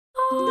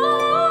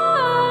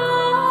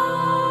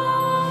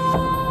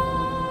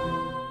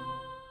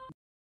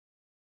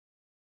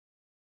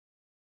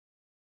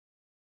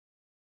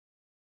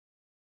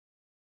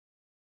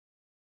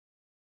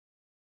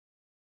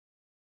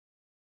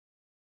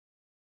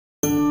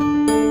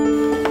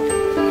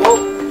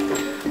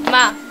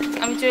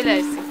চলে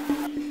আসছি।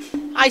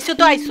 আইসো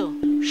তো আইসো,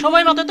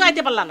 সময় মতো তো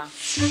আইতে পারলা না।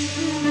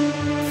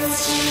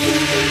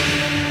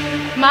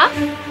 মা,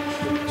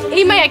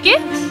 এই মায়া কে?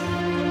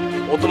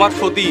 ও তোমার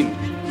সতীন।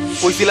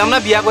 কইছিলাম না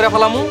বিয়া করে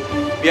ফেলামু,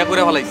 বিয়া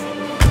করে ফেলাইছি।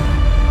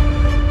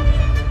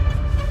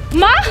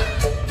 মা,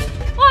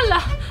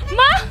 আল্লাহ,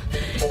 মা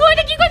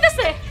ওইটা কি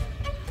কইতাছে?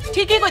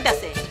 ঠিকই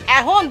কইতাছে,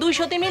 এখন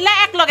 200 মিলে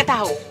এক লগে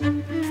থাকো।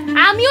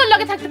 আমি ওর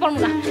লগে থাকতে পারবো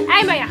না।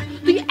 এই মায়া,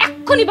 তুই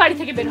এক্ষুনি বাড়ি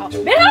থেকে বের হ,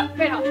 বের হ,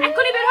 বের হ,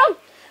 এক্ষুনি বের হ।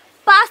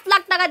 5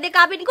 লাখ টাকা দিয়ে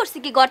কাবিন করছি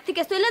কি ঘর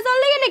থেকে চলে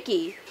যাওয়ার লাগে নাকি?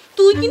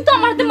 তুই কিন্তু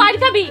আমার হাতে মারি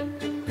খাবি।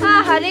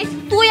 আহারে,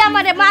 তুই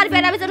আমারে মারবে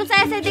না, আমি যেন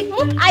চাই চাই দেখমু।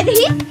 আই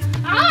দেখি,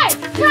 আয়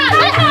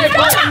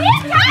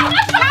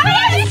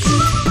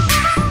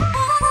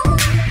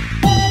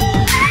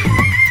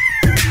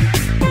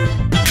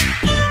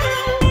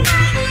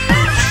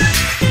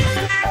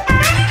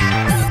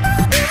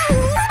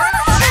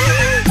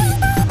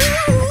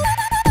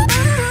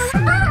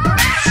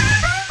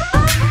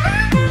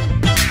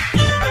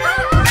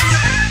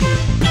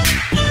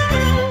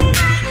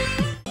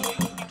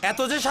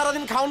এত যে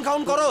সারাদিন খাউন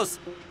খাউন করস,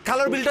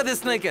 খালার বিলটা দিস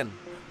নাই কেন?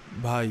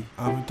 ভাই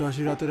আমি তো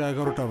আসি রাতের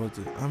 11টা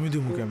বাজে, আমি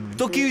দিমু কেমনে?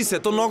 তো কি হইছে,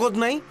 তো নগদ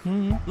নাই?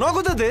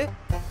 নগদে দে।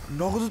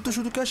 নগদ তো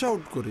শুধু ক্যাশ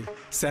আউট করি,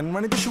 সেন্ড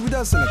মানিতে সুবিধা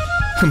আছে নাকি?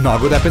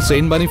 নগদ অ্যাপে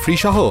সেন্ড মানি ফ্রি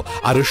সহ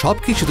আরো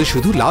সবকিছুতে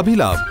শুধু লাভই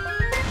লাভ।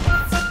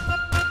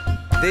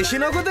 দেশি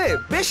নগদে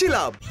বেশি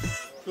লাভ।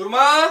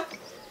 সুরমা,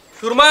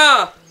 সুরমা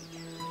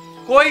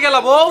কই গেলা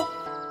বউ?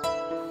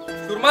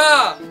 সুরমা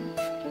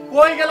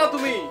কই গেলা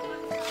তুমি?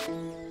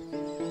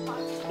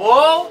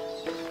 বউ,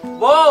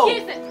 বউ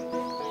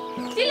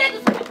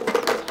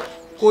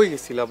কই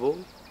গেছিলা বউ?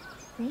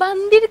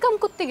 বান্দির কাম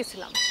করতে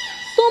গেছিলাম।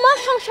 তোমার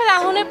সংসারে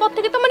আহনের পর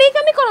থেকে তোমার এই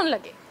কামই করন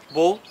লাগে।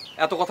 বউ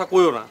এত কথা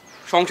কইও না,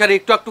 সংসারে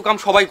একটু একটু কাম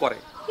সবাই করে।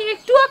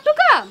 একটু একটু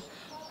কাম?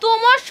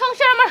 তোমার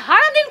সংসারে আমার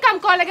সারা দিন কাম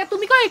করা লাগে,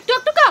 তুমি কও একটু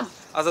একটু কাম?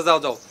 আচ্ছা যাও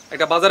যাও,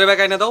 একটা বাজারে ব্যাগ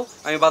এনে দাও,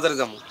 আমি বাজারে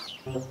যাবো।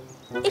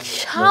 এই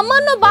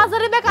সামান্য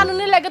বাজারে ব্যাগ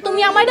আননের লাগে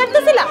তুমি আমায়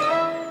ডাকতেছিলা?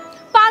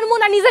 পারমু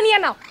না, নিজে নিয়ে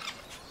নাও।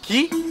 কি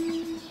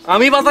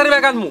আমি বাজারে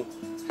ব্যাগ আনমু?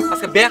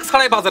 আজকে ব্যাগ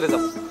ছাড়াই বাজারে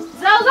যাবো।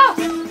 যাও যাও,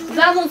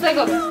 যা মন চাই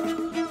করো।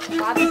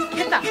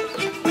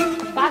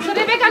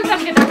 বাজারে ব্যাগ আনতাম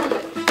কে ডাকো?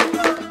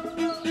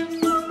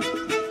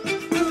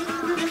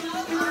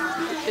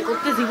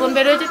 করতে জীবন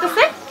বের হয়ে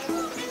যেতেছে,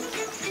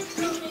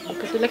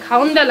 ওকে তুলে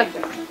খাওন দেওয়া লাগবে।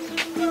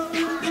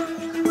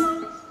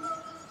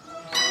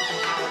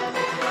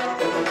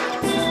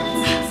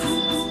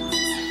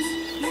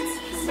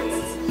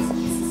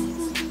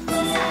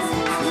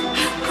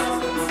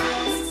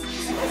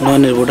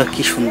 নয়নের বউটা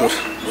কি সুন্দর,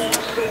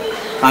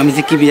 আমি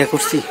যে কি বিয়া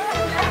করছি।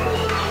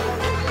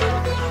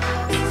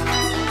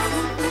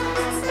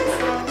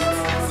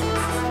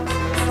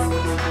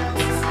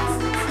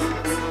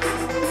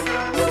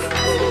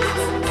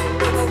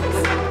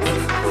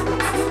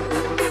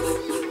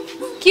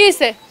 কি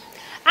হইছে?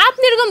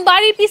 আপনি এরকম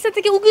বাড়ির পিছে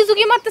থেকে উকি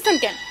ঝুঁকি মারতেছেন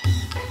কেন?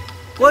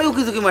 কই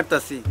উকি ঝুঁকি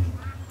মারতাছি?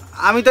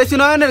 আমি তো আইছি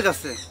নয়নের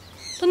কাছে।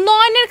 তো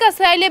নয়নের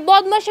কাছে আইলে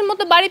বদমাশের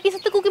মতো বাড়ির পিছে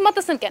থেকে উকি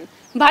মারতেছেন কেন?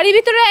 বাড়ির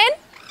ভিতরে আইন।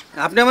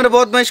 আপনি আমার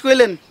বদমাইশ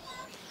কইলেন?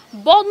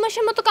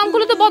 বদমাশের মতো কাম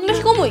করলে তো বদমাশ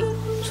কমই।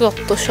 সব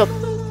তো সব।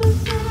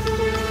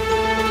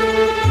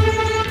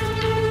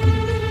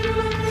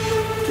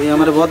 তুই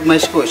আমার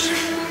বদমাইশ কইস,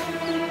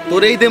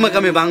 তোর এই দেমাক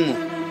আমি ভাঙমু।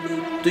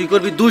 তুই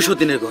করবি 2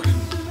 সতীনের ঘর।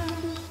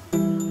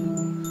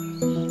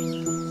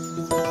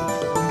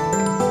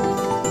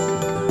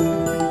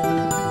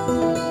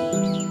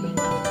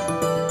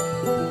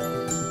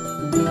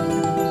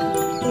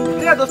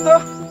 দোস্ত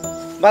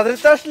বাজারে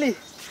তো আসলি?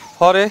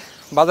 হরে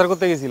বাজার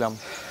করতে গেছিলাম।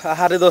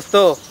 আরে দোস্ত,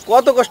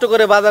 কত কষ্ট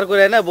করে বাজার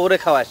করে না বউরে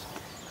খাওয়াস,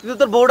 কিন্তু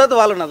তোর বউটা তো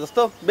ভালো না দোস্ত,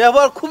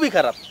 ব্যবহার খুবই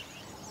খারাপ।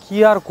 কি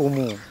আর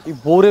কমু, এই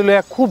বউরে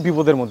লইয়া খুব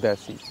বিপদের মধ্যে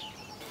আছি।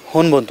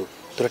 হন বন্ধু,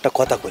 তোর একটা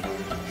কথা কই,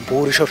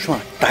 বউরে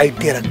সবসময় টাইট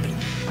দিয়ে রাখবি।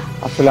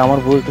 আসলে আমার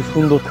বউ একটু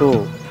সুন্দর তো,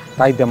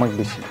 তাই দেমাক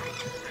বেশি।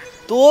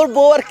 তোর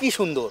বউ আর কি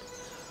সুন্দর,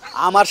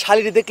 আমার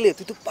শালিরে দেখলে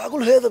তুই তো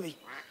পাগল হয়ে যাবি।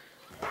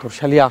 তোর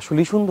শালি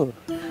আসলেই সুন্দর?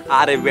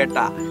 আরে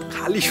বেটা,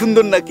 খালি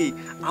সুন্দর নাকি,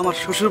 আমার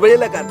শ্বশুর বাড়ি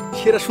এলাকার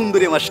সেরা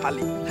সুন্দরী আমার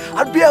শালি।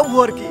 আর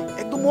ব্যবহার কি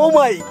একদম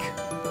অমায়িক।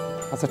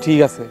 আচ্ছা ঠিক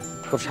আছে,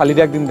 তোর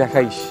শালিটা একদিন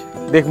দেখাইস,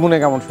 দেখ মনে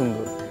কেমন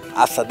সুন্দর।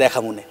 আচ্ছা দেখা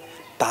মনে,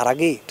 তার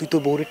আগে তুই তো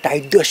বউরে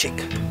টাইট দেওয়া শেখ।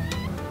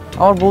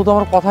 আমার বউ তো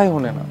আমার কথাই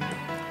শোনে না।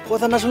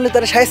 কথা না শুনলে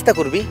তারা শায়েস্তা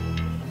করবি।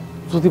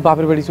 যদি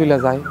বাপের বাড়ি চলে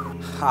যায়?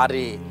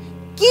 আরে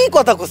কি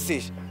কথা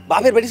করছিস,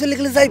 বাপের বাড়ি চলে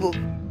গেলে যাইবো,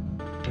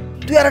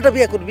 তুই আর একটা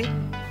বিয়ে করবি।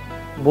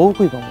 বউ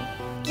কই পাবো?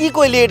 কি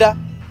কইলি এটা,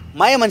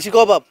 মায়া মানসিক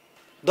অভাব,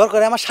 দরকার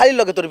আমার শালির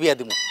লগে তোর বিয়া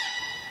দিব।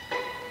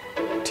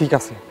 ঠিক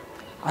আছে,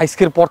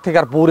 আজকের পর থেকে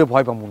আর বউরে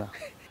ভয় পাবো না।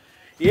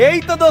 এই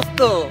তো দোস্ত,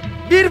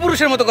 বীর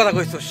পুরুষের মতো কথা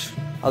কইছস।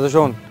 আচ্ছা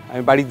শোন,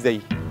 আমি বাড়িতে যাই,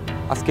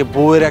 আজকে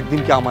বউয়ের একদিন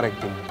কি আমার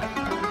একদিন।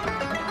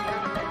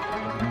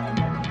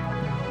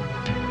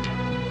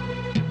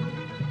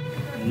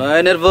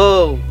 নয়নের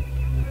বউ,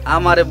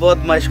 আমারে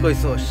বদমাইশ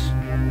কইছস,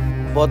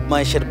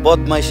 বদমাইশের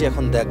বদমাইশি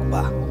এখন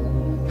দেখবা।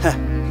 হ্যাঁ,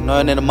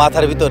 নয়নের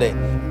মাথার ভিতরে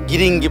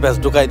গিরিঙ্গি ব্যাস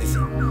ঢুকাই দিছি,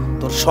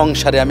 তোর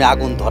সংসারে আমি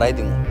আগুন ধরাই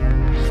দিব।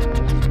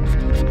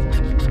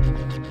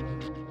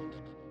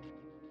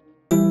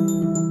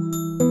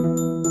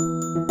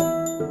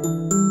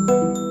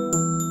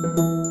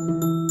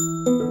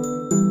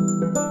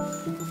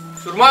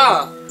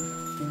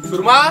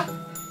 সুরমা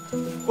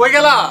কই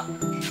গেলা?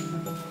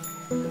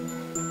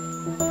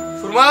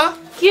 সুরমা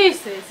কি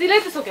হইছে?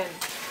 সিলাইতেছো কেন?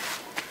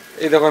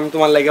 এই দেখো আমি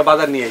তোমার লাগি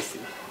বাজার নিয়ে আইছি।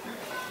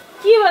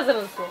 কি বাজার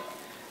আনছো?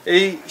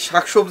 এই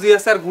শাকসবজি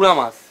আছে আর গুড়া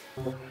মাছ।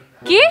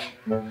 কি?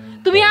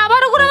 তুমি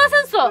আবারও গুড়া মাছ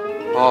আনছো?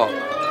 হ্যাঁ।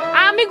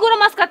 আমি গুড়া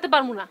মাছ কাটতে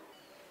পারবো না।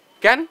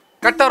 কেন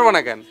কাটতে পারবা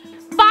না কেন?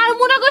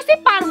 পারবো না কইছি,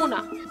 পারবো না।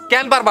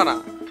 কেন পারবা না?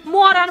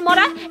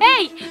 মরা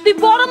এই তুই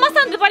বড় মাছ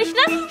আনতে পারিস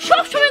না,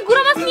 সব সময়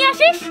গুড়া মাছ নিয়ে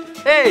আসিস।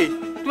 এই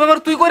তুমি আমার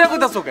তুই কইরা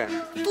কইতাছো কেন?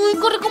 তুই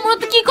করে কমু না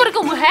তো কি করে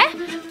কমু? হ্যাঁ,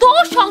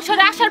 তোর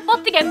সংসারে আসার পর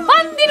থেকে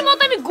বান্দির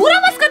মতো আমি গুড়া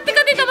মাছ কাটতে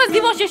কাটতে তোমার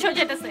জীবন শেষ হয়ে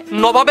যাইতেছে।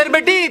 নবাবের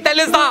বেটি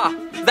তাইলে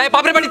যাই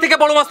বাপের বাড়ি থেকে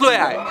বড় মাছ লয়ে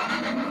আয়।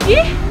 কি?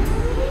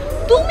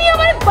 তুমি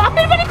আমার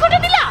বাপের বাড়ি খোটা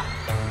দিলা?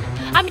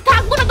 আমি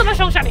থাকবো না তোমার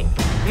সংসারে।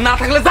 না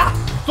থাকলে যা,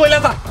 চলে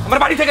যা, আমার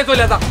বাড়ি থেকে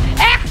চলে যা।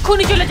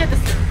 এক্ষুনি চলে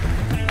যেতেছি।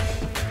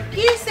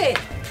 কি হইছে?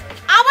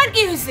 আবার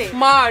কি হইছে?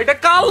 মা এটা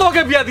কাল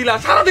লগে বিয়া দিলা,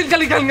 সারাদিন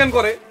খালি গান গান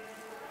করে।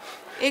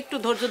 একটু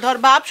ধৈর্য ধর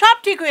বাপ, সব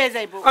ঠিক হয়ে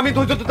যাইবো। আমি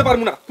ধৈর্য ধরতে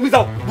পারবো না, তুমি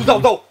যাও, বুঝাও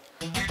যাও।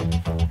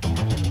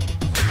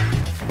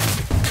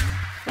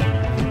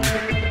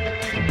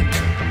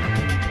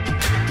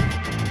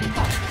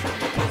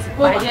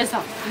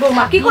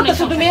 বৌমা কি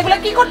করতেছো তুমি? এগুলা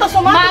কি করতেছো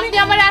মা? মা আপনি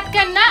আমার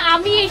আটকান না,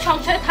 আমি এই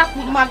সংসারে থাকবো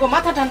না। মা গো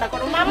মাথা ঠান্ডা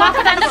করো।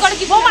 মাথা ঠান্ডা করে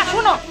কি? বৌমা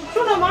শুনো,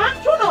 শুনো মা,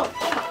 শুনো।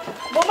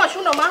 বৌমা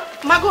শুনো মা।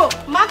 মা গো,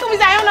 মা তুমি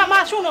যাও না মা,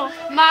 শুনো।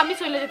 মা আমি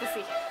চলে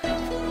যেতেছি।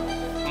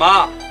 মা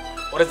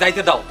ওরে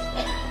যাইতে দাও,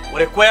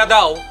 ওরে কয়া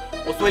দাও,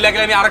 ও চলে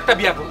গেলে আমি আরেকটা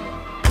বিয়া করব।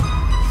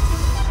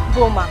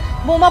 বৌমা,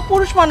 বৌমা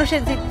পুরুষ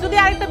মানুষের জিদ, যদি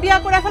আরেকটা বিয়া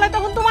করে ফেলে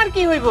তখন তোমার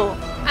কি হইব?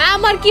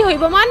 আমার কি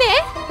হইব মানে?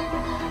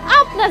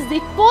 আপনার যে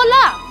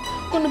পোলা,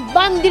 কোন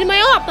বান্দির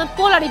মায়ও আপনার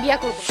পোলারই বিয়া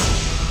করব।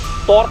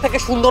 তোর থেকে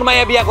সুন্দর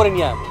মাইয়া বিয়া করে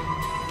নিয়া।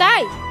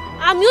 তাই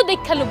আমিও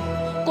দেখালুম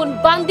কোন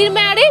বান্দির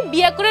মায়ারে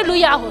বিয়া করে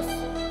লইয়া আহস।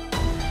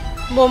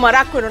 বৌমা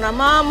রাগ করো না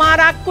মা, মা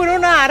রাগ করো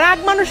না, রাগ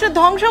মানুষের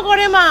ধ্বংস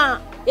করে মা।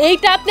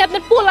 এইটা আপনি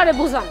আপনার পোলারে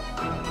বুঝান।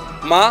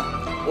 মা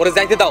ওরে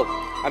যাইতে দাও,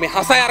 আমি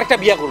হাসায় আরেকটা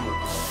বিয়া করব।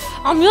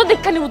 আমিও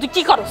দেখা নিব তুই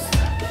কি করস।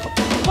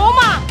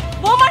 বৌমা,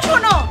 বৌমা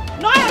শোনো,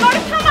 নয়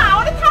ওরে থামা,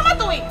 ওরে থামা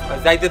তুই।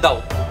 যাইতে দাও,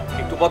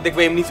 একটু পর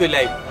দেখবো এমনি চলে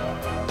আইব।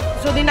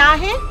 যদি না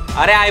আহে?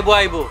 আরে আইবো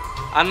আইবো,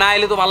 আর না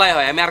আইলে তো ভালোই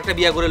হয়, আমি আরেকটা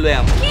বিয়া করে লই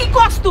আম। কি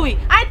কস তুই?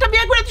 আরেকটা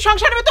বিয়ে করে তুই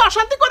সংসারের ভিতরে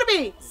অশান্তি করবি?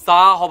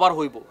 যা হবার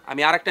হইব,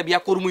 আমি আরেকটা বিয়া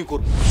করবই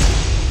করব।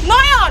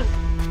 নয়ন,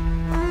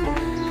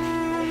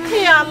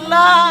 হে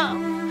আল্লাহ,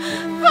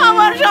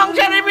 আমার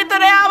সংসারের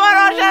ভিতরে আবার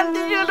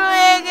অশান্তি শুরু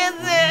হয়ে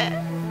গেছে।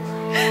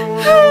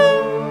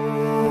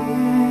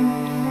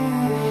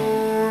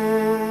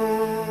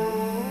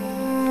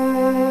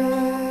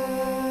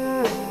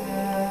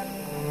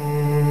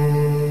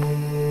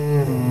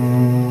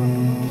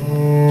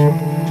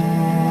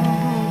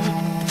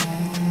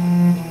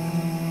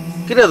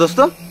 কিরে দোস্ত,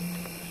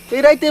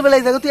 এই রাইতে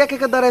বেলায় জায়গা তুই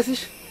একা দাঁড়ায়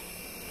আছিস?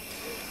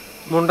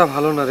 মনটা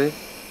ভালো না রে।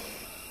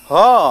 হ,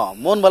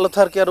 মন ভালো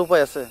থার কি আর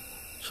উপায় আছে?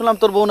 শুনলাম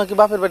তোর বউ নাকি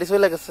বাপের বাড়ি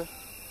চলে গেছে।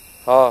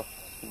 হ্যাঁ,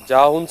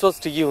 যা হুনছস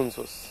ঠিকই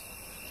হুনছস।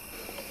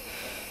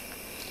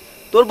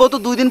 তোর বউ তো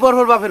 2 দিন পর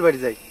পর বাপের বাড়ি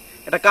যায়।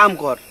 একটা কাম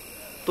কর,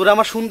 তোর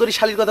আমার সুন্দরী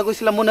শালির কথা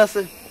কইছিলাম মনে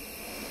আছে?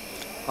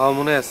 হ্যাঁ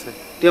মনে আছে।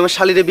 তুই আমার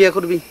শালিরে বিয়ে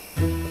করবি?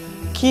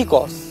 কি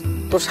কস?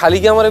 তোর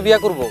শালিকে আমারে বিয়া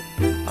করব?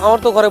 আমার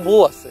তো ঘরে বউ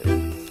আছে।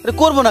 আরে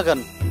করবো না কেন,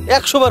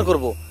 100 বার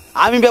করবো,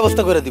 আমি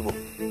ব্যবস্থা করে দিব।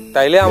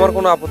 তাইলে আমার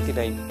কোনো আপত্তি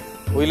নাই,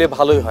 হইলে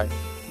ভালোই হয়।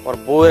 আমার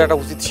বউয়ের একটা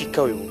উচিত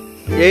শিক্ষা হইব।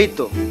 এই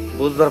তো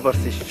বুঝবার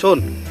পারছিস। শোন,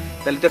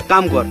 তাহলে তুই এক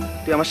কাম কর,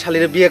 তুই আমার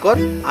শালিরে বিয়ে কর,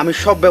 আমি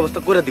সব ব্যবস্থা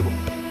করে দিব।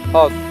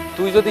 হ্যাঁ,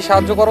 তুই যদি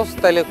সাহায্য করস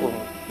তাইলে করব।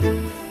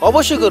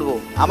 অবশ্যই করব।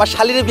 আমার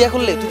শালিরে বিয়ে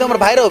করলে তুই তো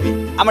আমার ভাইরা হবি,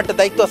 আমার একটা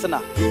দায়িত্ব আছে না?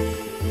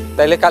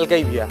 তাইলে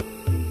কালকেই বিয়া।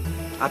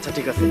 আচ্ছা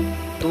ঠিক আছে,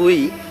 তুই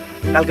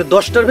কালকে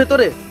 10টার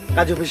ভেতরে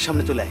কাজ অফিসের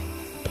সামনে চলে আয়।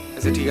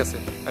 আচ্ছা ঠিক আছে,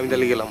 আমি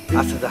তাহলে গেলাম।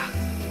 আচ্ছা যা।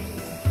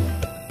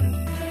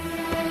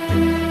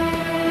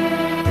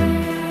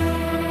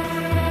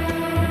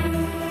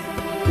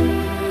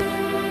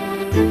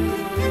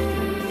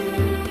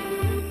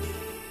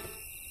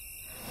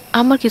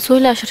 আমার কি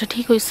চলে আসাটা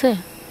ঠিক হয়েছে?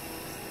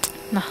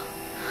 না,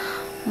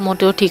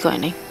 মোটেও ঠিক হয়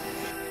নাই।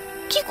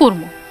 কি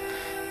করবো,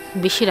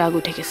 বেশি রাগ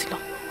উঠে গেছিল।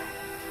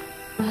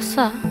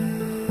 আচ্ছা,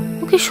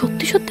 ওকে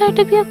সত্যি সত্যি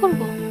একটা বিয়ে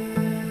করবো?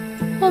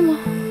 মামা,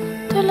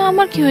 তাহলে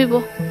আমার কি হইব?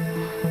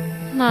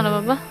 না না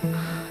বাবা,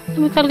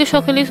 তুমি কালকে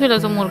সকালেই চলে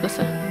যাও মোর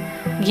কাছে,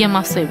 গিয়ে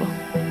মাছ চাইব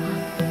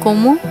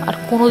কমু, আর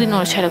কোনোদিন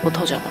ওর ছেড়ে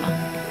কোথাও যাব না।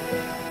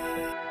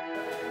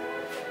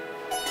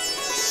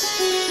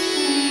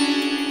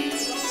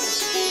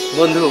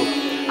 বন্ধু,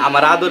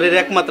 আমার আদরের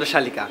একমাত্র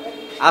শালিকা,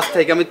 আজ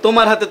থেকে আমি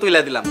তোমার হাতে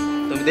তুলে দিলাম,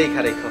 তুমি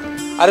দেখা রেখো।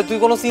 আরে তুই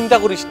কোনো চিন্তা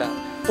করিস না,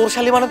 তোর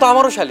শালি মানে তো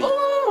আমারও শালি।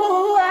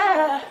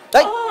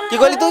 তাই কি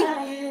কইলি তুই?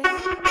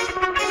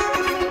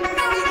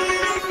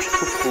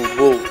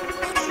 বউ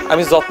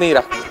আমি যত্নেই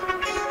রাখবো।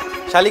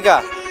 শালিকা,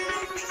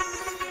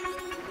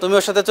 তুমি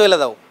ওর সাথে চলে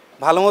যাও,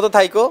 ভালো মতো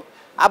থাইকো।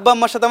 আব্বা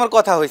আম্মার সাথে আমার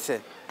কথা হয়েছে,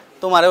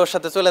 তোমারে ওর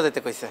সাথে চলে যেতে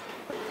কইছে।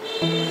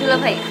 দুলা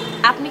ভাই,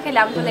 আপনি খালি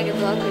আমগো লাগে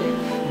দোয়া করেন।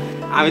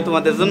 আমি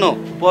তোমাদের জন্য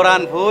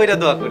পরাণ ভইরা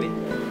দোয়া করি,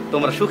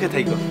 তোমরা সুখে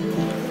থাইকো।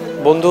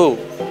 বন্ধু,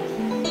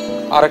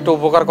 আর একটা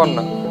উপকার কর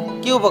না।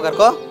 কি উপকার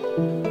ক?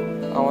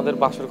 আমাদের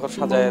বাসর ঘর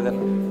সাজাইয়া দেন।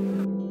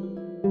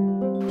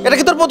 এটা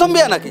কি তোর প্রথম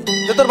বিয়া নাকি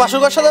যে তোর বাসর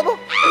ঘর সাজাবো?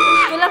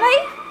 দুলা ভাই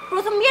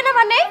প্রথম বিয়ে না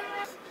মানে?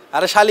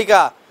 আরে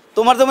শালিকা,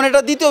 তোমার যেমন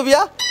এটা দ্বিতীয়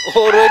বিয়া,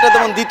 ওর এটা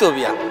তেমন দ্বিতীয়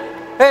বিয়া।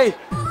 এই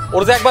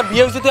ওর যে একবার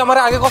বিয়ে হয়েছে তুই আমার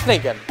আগে কস নাই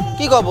কেন?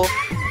 কি কব?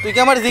 তুই কি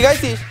আমার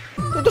জিগাইছিস?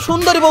 তুই তো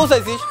সুন্দরী বউ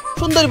চাইছিস,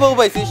 সুন্দরী বউ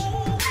পাইছিস।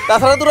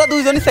 তাছাড়া তোরা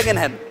দুইজনই সেকেন্ড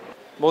হ্যান্ড।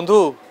 বন্ধু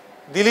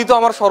দিলি তো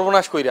আমার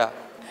সর্বনাশ কইরা।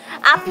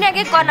 আপনি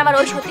আগে কোন আমার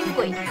ওই সতীন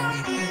কই?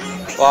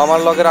 ও আমার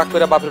লগে রাগ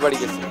কইরা বাপের বাড়ি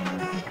গেছে,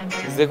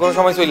 যে কোনো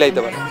সময় চলে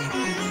আইতে পারে।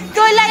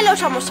 চলে আইলেও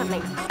সমস্যা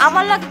নেই,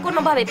 আমার লাগে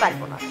কোনোভাবেই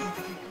পারবো না।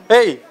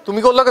 এই তুমি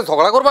কি ওর লগে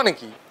ঝগড়া করবা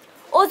নাকি?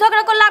 ও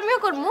ঝগড়া করলে আমিও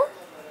করবো,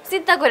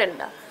 চিন্তা করেন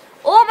না।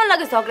 ও আমার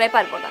লাগে ঝগড়াই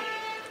পারবো না।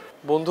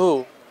 বন্ধু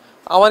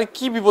আমার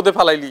কি বিপদে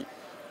ফেলাইলি,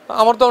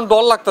 আমার তো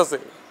ডর লাগতেছে।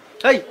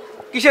 এই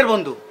কিসের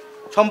বন্ধু?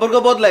 সম্পর্ক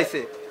বদলাইছে।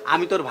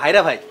 আমি তোর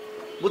ভাইরা ভাই,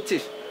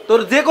 বুঝছিস? তোর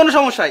যে কোনো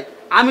সমস্যায়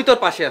আমি তোর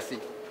পাশে আছি।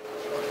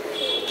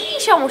 কি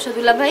সমস্যা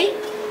দুলা ভাই?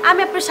 আমি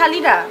আপনার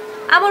শালীরা,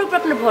 আমার উপর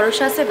আপনার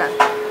ভরসা আছে না?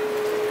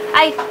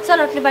 আই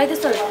চলো, আপনি বাড়িতে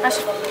চলো।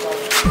 আসো।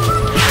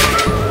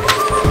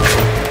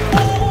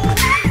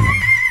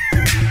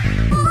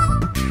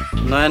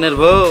 নয়নের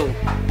বউ,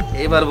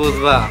 এবার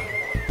বুঝবা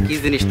কি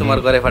জিনিস তোমার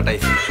ঘরে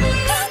ফাটাইছে।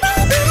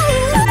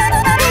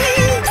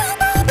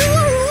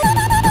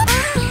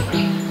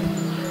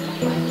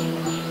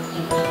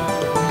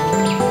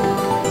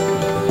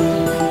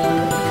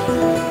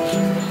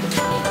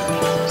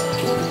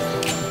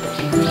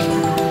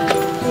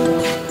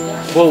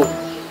 বউ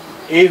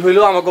এই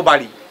হইলো আমাকে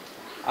বাড়ি,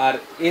 আর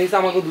এই হচ্ছে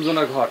আমাকে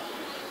দুজনের ঘর।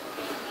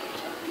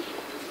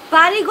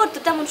 বাড়ি ঘর তো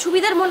তেমন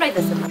সুবিধার মনে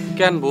হইতেছে না।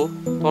 কেন বউ,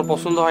 তোমার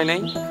পছন্দ হয় নাই?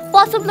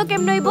 পছন্দ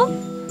কেমন হইব?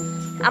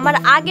 আমার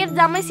আগের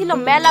জামাই ছিল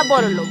মেলা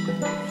বড় লোক,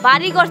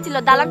 বাড়ি ঘর ছিল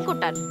দালান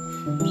কোটার।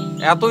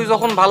 এতই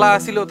যখন ভালো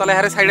আসিল তাহলে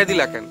হ্যারে সাইডা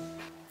দিলা কেন?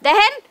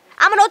 দেখেন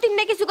আমার অতীন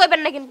না কিছু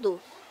কইবেন না কিন্তু।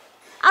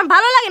 আমার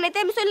ভালো লাগে না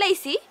তাই আমি চলে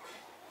আইছি।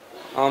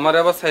 আমার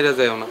আবার সাইডা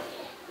যায়ও না।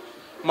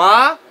 মা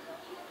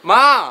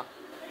মা,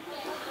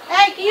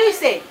 এই কি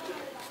হইছে?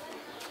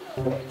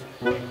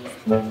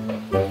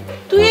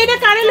 তুই এটা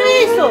কারে লই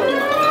আইছো?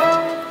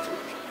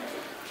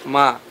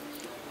 মা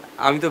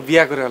আমি তো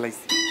বিয়া করে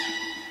ফেলাইছি।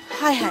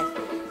 হায় হায়,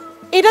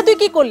 এটা তুই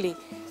কি করলি?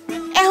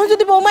 এখন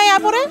যদি বৌমাই আ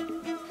পড়ে?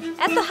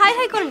 এত হাই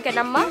হাই করেন কেন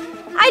আম্মা?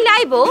 আইলে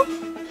আইবো।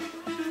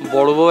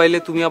 বড় বউ আইলে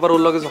তুমি আবার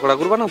ওর লগে ঝগড়া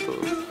করবা না তো?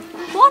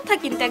 কথা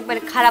কিন্তু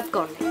একবারে খারাপ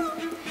কর না।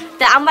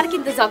 তা আমার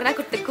কিন্তু ঝগড়া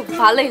করতে খুব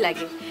ভালোই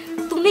লাগে।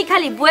 তুমি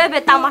খালি বয়েবে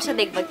তামাশা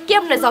দেখবা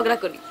কেমনে ঝগড়া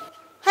করি।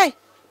 হাই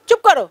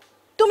চুপ করো,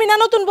 তুমি না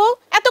নতুন বউ,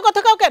 এত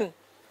কথা কাও কেন?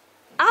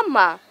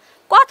 আম্মা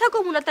কথা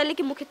কমু না তাহলে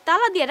কি মুখে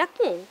তালা দিয়ে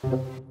রাখবো?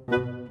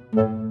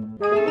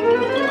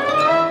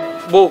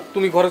 বউ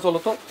তুমি ঘরে চলো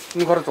তো,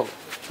 তুমি ঘরে চলো,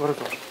 ঘরে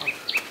চলো।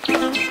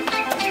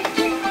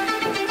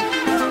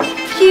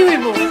 কি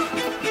হইব?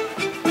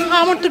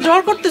 আমার তো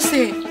ডর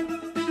করতেছে।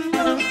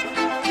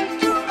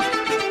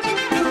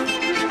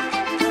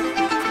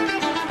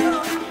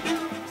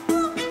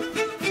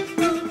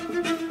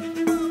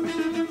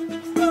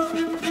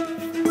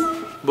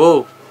 বউ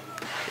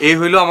এই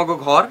হইলো আমাকে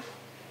ঘর,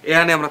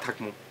 এখানে আমরা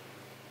থাকবো।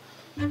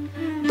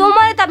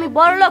 তোমারে তো আমি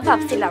বড় লোক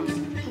ভাবছিলাম,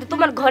 কিন্তু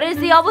তোমার ঘরের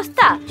যে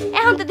অবস্থা,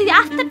 এখন তো দিদি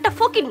আস্তেরটা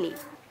ফকিরনি।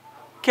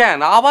 কেন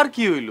আবার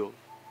কি হইলো?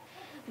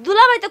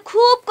 দুলাভাই তো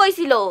খুব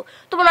কইছিল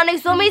তোমার অনেক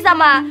জমি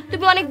জামা,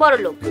 তুমি অনেক বড়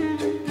লোক।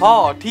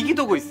 হ্যাঁ ঠিকই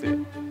তো কইছে।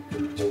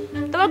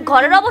 তোমার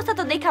ঘরের অবস্থা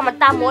তো দেখে আমার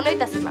তা মনে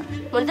হইতাছে না,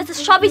 মনে হইতাছে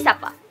সবই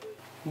চাপা।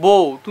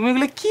 বউ তুমি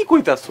এগুলো কি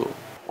কইতাছো?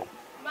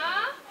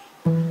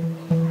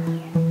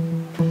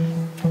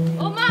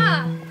 ও মা,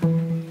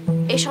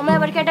 এই সময়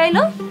আবার কেডা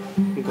এলো?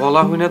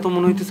 গলা হইনা তো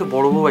মনে হইতেছে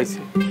বড় বউ আইছে।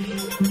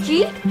 কি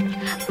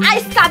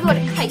আইস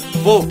কাবরে খাই?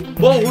 বউ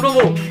বউ হুনো,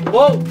 বউ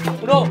বউ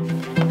হুনো,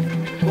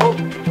 বউ।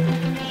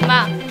 মা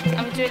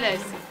আমি চলে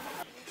আসছি।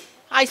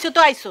 আইছো তো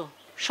আইছো,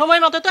 সময়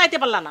মতো তো আইতে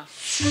পারলা না।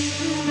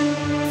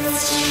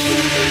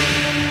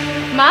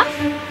 মা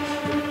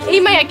এই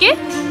মায়াকে?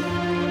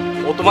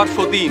 ও তোমার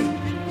সতীন,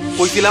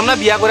 কইছিলাম না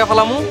বিয়া করে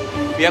ফেলামু,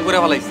 বিয়া করে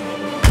ফেলাইছি।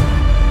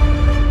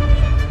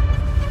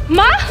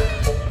 মা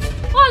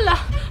আল্লাহ,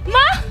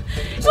 মা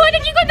ওইটা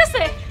কি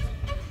কইতাছে?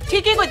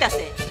 ঠিকই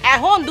কইতাছে,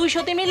 এখন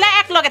 200 মিলে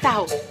এক লগে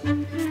থাকো।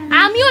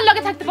 আমি ওর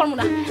লগে থাকতে পারবো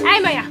না। এই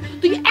মায়া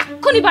তুই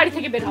এক্ষুনি বাড়ি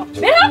থেকে বের হ,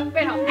 বের হ,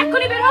 বের হ,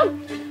 এক্ষুনি বের হ।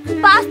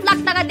 5 লাখ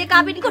টাকা দিয়ে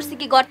কাবিন করছি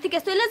কি ঘর থেকে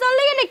চলে যাওয়ার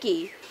লাগে নাকি?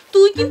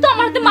 তুই কিন্তু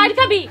আমার হাতে মার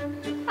খাবি।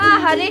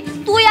 আহারে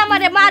তুই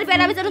আমারে মারবে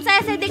না, আমি যেন চাই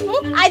চাই দেখমু।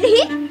 আই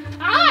দেখি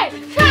আয়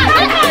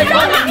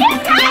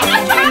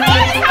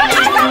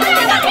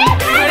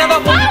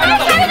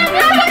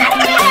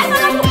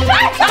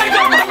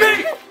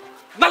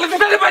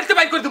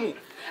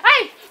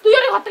এই তুই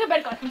ওরে ঘর থেকে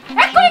বের কর,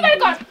 এক্ষুনি বের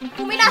কর।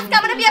 তুমি না আজকে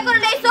আমারে বিয়ে করে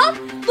লইছো,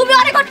 তুমি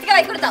ওরে ঘর থেকে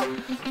বাইর করে দাও।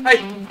 এই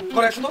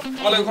ঘরে আসো তো,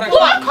 আমার ঘরে আসো।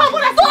 তোর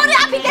খবর আছে? তোরে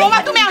আমি দেখ। বৌমা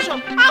তুমি আসো,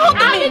 আহো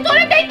তুমি। আমি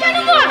তোরে দেখতে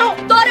নেবো।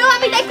 তোরেও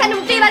আমি দেখতে নেব,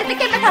 তুই বাড়িতে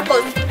কেমনে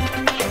থাকোস?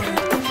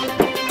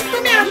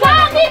 তুমি আসো।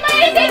 আমি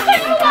মায়ের দেখতে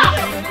নেবো না।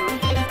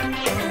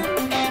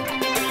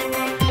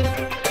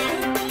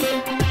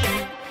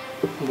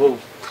 বউ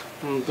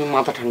তুমি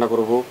মাথা ঠান্ডা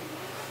করো বউ।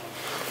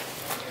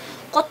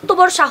 কত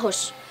বড় সাহস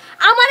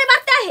আমারে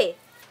মারতে আহে।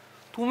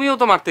 তুমিও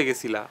তো মারতে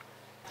গেছিলা।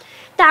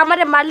 তা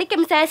আমারে মারলে কি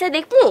আমি চাই চাই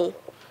দেখবো?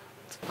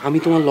 আমি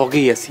তোমার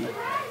লগেই আছি,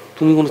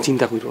 তুমি কোনো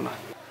চিন্তা কইরো না।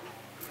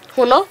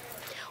 শোনো,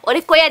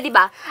 ওরে কইয়া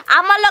দিবা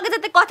আমার লগে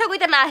যাতে কথা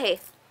কইতে না আহে।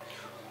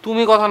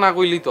 তুমি কথা না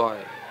কইলি তো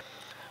হয়।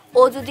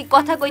 ও যদি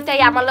কথা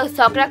কইতাই আমার লগে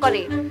ঝগড়া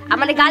করে,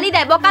 আমারে গালি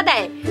দেয়, বকা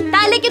দেয়,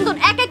 তাহলে কিন্তু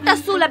এক একটা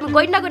চুল আমি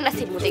গইনা গইনা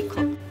ছিড়বো।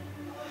 দেখো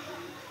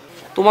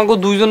তোমাকে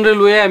দুইজনের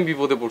লয়ে আমি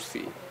বিপদে পড়ছি।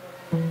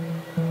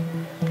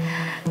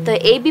 তো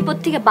এই বিপদ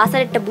থেকে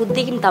বাঁচার একটা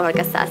বুদ্ধি কিন্তু আমার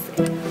কাছে আছে।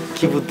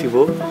 কি বুদ্ধি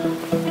বউ?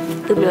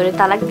 তুমি ওরে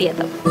তালাক দিয়ে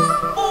দাও।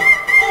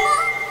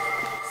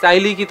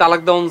 চাইলেই কি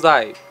তালাক দেওয়া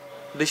যায়?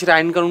 দেশের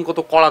আইন কানুন কত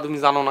কড়া তুমি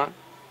জানো না?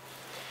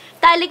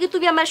 তাইলে কি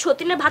তুমি আমার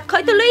সতীনের ভাত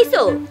খাইতে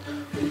লইছো?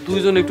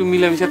 দুইজন একটু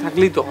মিলেমিশে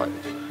থাকলেই তো হয়।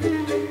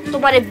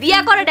 তোমারে বিয়া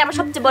করাটা আমার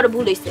সবচেয়ে বড়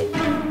ভুল হইছে।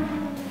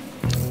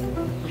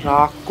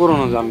 রাগ করো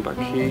না জান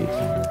পাখি।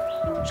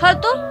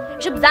 শর্ত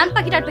এসব জান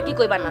পাখি টাট পাখি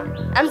কইবা না।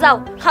 আমি যাও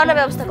খাওয়ানোর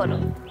ব্যবস্থা করো।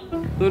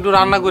 তুমি একটু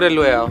রান্না করে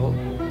লয়ে আহো।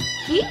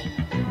 কি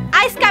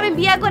আজকে আমি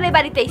বিয়া করে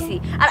বাড়িতে আইছি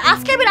আর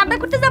আজকে আমি রান্না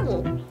করতে যাবো?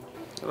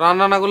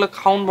 রান্না না করলে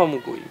খাউন পামু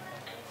কই?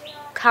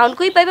 খাওন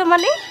কই পাইবা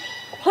মানে?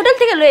 হোটেল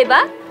থেকে লইবা?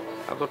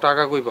 এত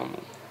টাকা কই পামু?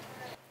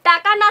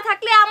 টাকা না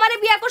থাকলে আমারে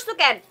বিয়া করছো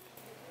কেন?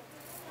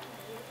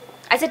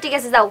 আচ্ছা ঠিক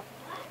আছে, যাও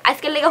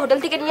আজকের লেগে হোটেল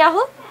থেকে নিয়ে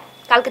আহো,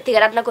 কালকে থেকে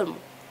রান্না করবো।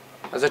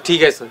 আচ্ছা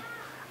ঠিক আছে,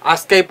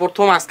 আজকেই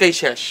প্রথম, আজকেই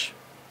শেষ।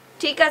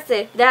 ঠিক আছে,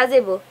 দেখা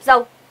যাইবো,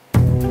 যাও।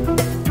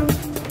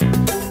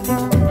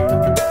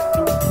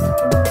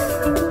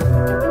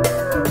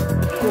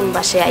 কোন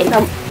বাসে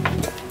আইলাম?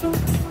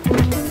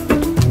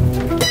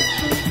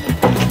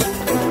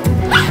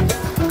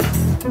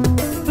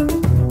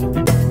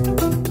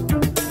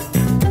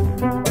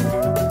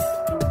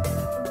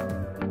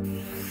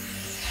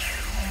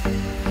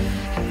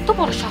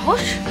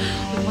 সাহস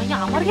মাইয়া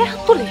আমার গায়ে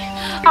হাত তোলে?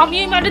 আমি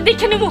এই মাঠে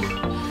দেখে নেব।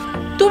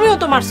 তুমিও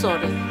তোমার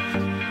সরে।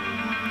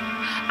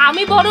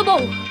 আমি বড়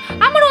বউ,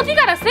 আমার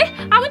অধিকার আছে,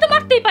 আমি তো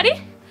মারতেই পারি।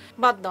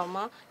 বাদ দাও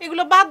মা,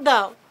 এগুলো বাদ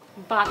দাও।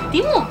 বাদ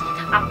দিমু?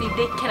 আপনি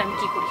দেখেন আমি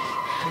কি করি।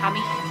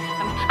 আমি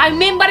আমি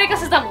মেম্বারের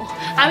কাছে যাবো,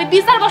 আমি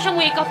বিচার বসাবো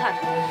এই কথার।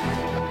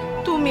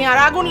 তুমি আর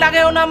আগুন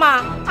লাগাইও না মা,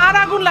 আর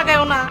আগুন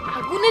লাগাইও না।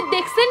 আগুনে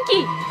দেখছেন কি?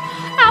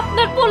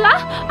 আপনার পোলা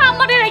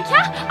আমারে রেখা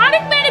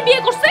আরেক মেয়েরে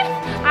বিয়ে করছে,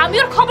 আমি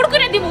ওর খবর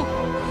করে দিব।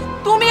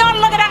 তুমি ওর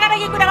লগে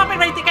রাগারাগি করে বাপের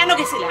বাড়িতে কেন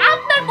গেছিলে?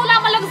 আপনার পোলা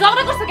আমার লগে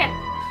ঝগড়া করছে কেন?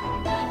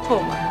 ও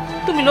মা,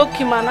 তুমি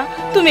লক্ষ্মী মা না,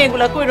 তুমি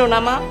এগুলা কইরো না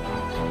মা।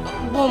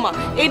 বৌমা,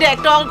 এইটা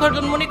একটা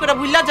অঘটন মনে করে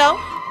ভুললা যাও।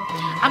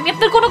 আমি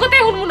আপনার কোনো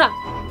কথাই শুনবো না।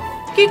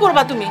 কি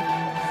করবা তুমি?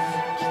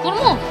 কি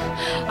করবো?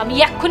 আমি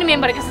এক্ষুনি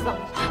মেম্বারের কাছে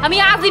যাবো, আমি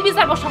আজই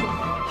বিচার বসাবো।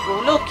 ও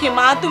লক্ষ্মী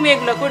মা, তুমি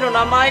এগুলা কইরো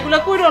না মা, এগুলা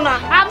কইরো না।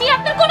 আমি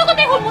আপনার কোনো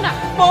কথাই শুনবো না।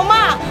 ও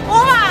মা,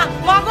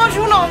 মা গো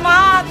শুনো মা,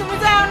 তুমি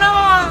যাও না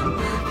মা।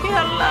 হে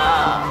আল্লাহ,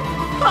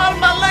 আর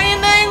ভালো লাগে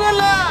না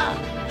এগুলা,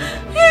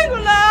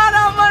 এগুলা আর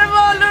আমার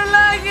ভালো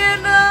লাগে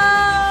না।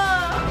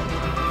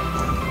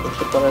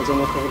 তোমার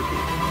জমি খবর কি?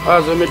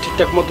 জমি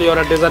ঠিকঠাক মতো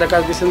ওরা ডেজারে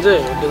কাজ দিচ্ছেন, যে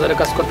ডেজারে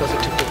কাজ করতেছে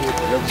ঠিকঠাক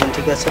মতো। লোকজন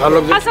ঠিক আছে?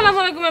 আসসালামু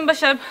আলাইকুম মেম্বার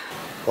সাহেব।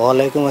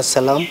 ওয়ালাইকুম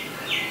আসসালাম।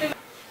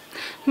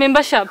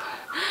 মেম্বার সাহেব,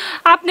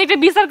 আপনি একটা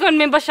বিচার করেন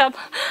মেম্বার সাহেব,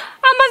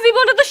 আমার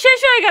জীবনটা তো শেষ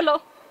হয়ে গেল।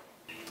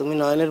 তুমি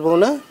নয়নের বউ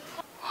না?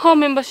 হ্যাঁ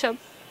মেম্বার সাহেব,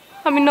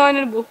 আমি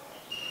নয়নের বউ।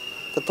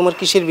 তো তোমার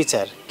কিসের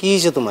বিচার? কি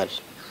হয়েছে তোমার?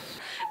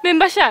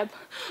 মেম্বার সাহেব,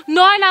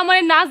 নয়ন আমার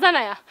না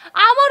জানায়া,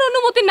 আমার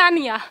অনুমতি না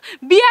নিয়া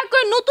বিয়া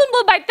করে নতুন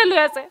বউ বাড়িতে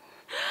লয়ে আছে।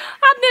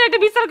 আপনি একটা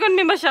বিচার করেন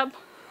মেম্বার সাহেব।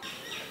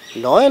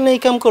 নয়ন এই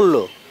কাম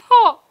করলো?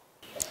 হ্যাঁ।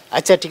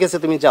 আচ্ছা ঠিক আছে,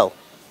 তুমি যাও,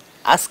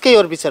 আজকেই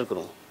ওর বিচার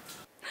করো।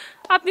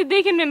 আপনি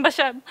দেখেন মেম্বার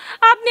সাহেব,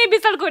 আপনি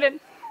বিচার করেন।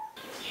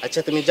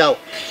 আচ্ছা তুমি যাও।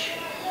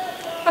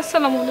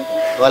 আসসালামু আলাইকুম।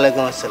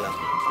 ওয়ালাইকুম আসসালাম।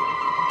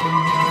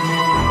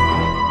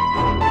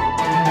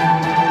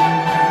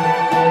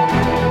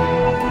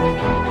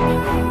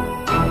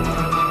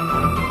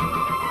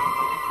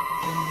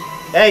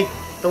 এই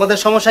তোমাদের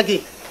সমস্যা কি?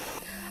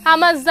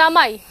 আমার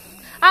জামাই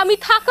আমি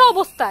থাকা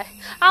অবস্থায়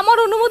আমার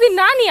অনুমতি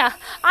না নিয়া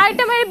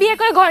আরেকটা মেয়ে বিয়ে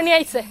করে ঘর নিয়ে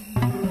আইছে।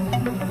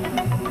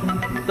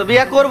 তো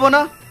বিয়ে করবো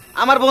না?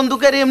 আমার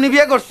বন্ধুকে এমনি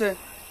বিয়ে করছে,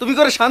 তুমি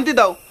করে শান্তি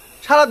দাও।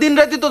 সারা দিন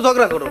রাতি তো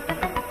ঝগড়া করো।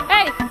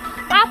 এই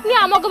আপনি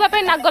আমাকে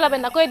ব্যাপারে নাক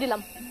গলাবেন না, কই দিলাম।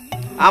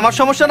 আমার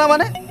সমস্যা না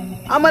মানে?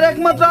 আমার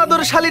একমাত্র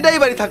আদরের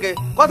শালিটাই বাড়ি থাকে,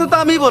 কথা তো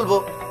আমিই বলবো,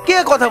 কে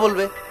কথা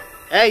বলবে?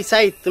 এই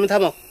সাইদ, তুমি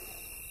থামো।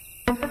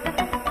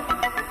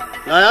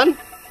 নয়ন,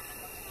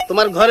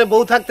 তোমার ঘরে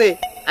বউ থাকতে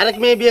আরেক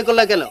মেয়ে বিয়ে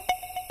করলা কেন?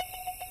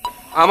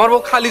 আমার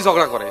বউ খালি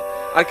ঝগড়া করে,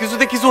 আর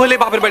কিছুতে কিছু হলে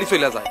বাপের বাড়ি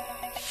চলে যায়।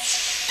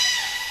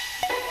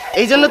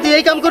 এই জন্য তুই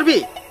এই কাম করবি?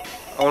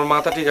 আমার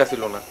মাথা ঠিক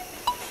আছিল না।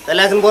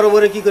 তাহলে এখন বড়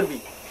বউরে কি করবি?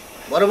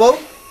 বড় বউ,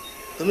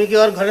 তুমি কি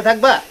ওর ঘরে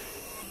থাকবা?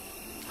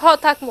 হ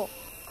থাকমু।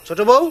 ছোট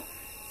বউ,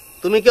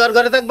 তুমি কি ওর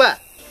ঘরে থাকবা?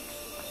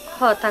 হ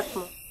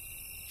থাকমু।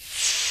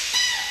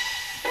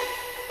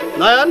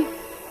 নয়ন,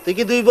 তুই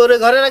কি দুই বউরে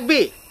ঘরে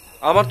রাখবি?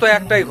 আমার তো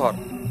একটাই ঘর,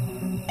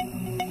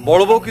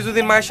 বড় বউ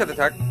কিছুদিন মায়ের সাথে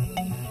থাক।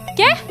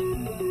 কে?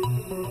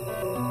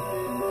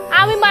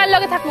 আমি মায়ের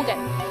লগে থাকমু কেন?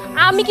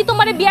 আমি কি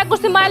তোমারে বিয়া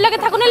করছি মায়ের লগে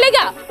থাকুনের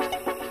লেগা?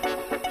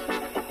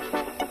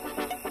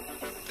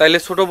 তাইলে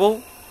ছোট বউ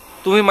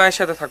তুমি মায়ের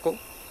সাথে থাকো।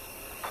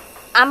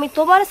 আমি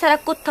তোমার ছাড়া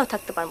কোথাও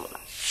থাকতে পারবো না।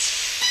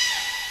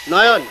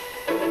 নয়ন,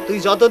 তুই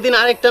যতদিন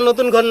আরেকটা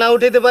নতুন ঘর না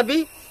উঠাইতে পারবি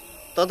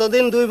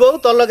ততদিন দুই বউ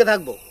তোর লগে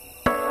থাকবো।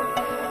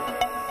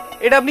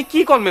 এটা আপনি কি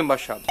কোন মেম্বার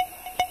সাহেব?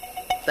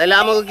 তাইলে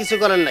আমাকে কিছু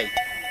করার নাই।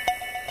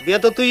 বিয়ে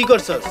তো তুই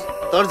করছস,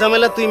 তোর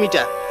ঝামেলা তুই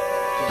মিটা।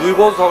 দুই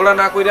বউ ঝগড়া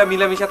না কইরা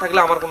মিলামিশা থাকলে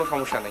আমার কোনো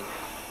সমস্যা নাই।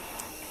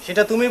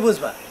 সেটা তুমি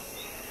বুঝবা,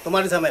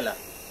 তোমার ঝামেলা।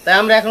 তাই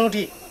আমরা এখন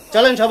উঠি,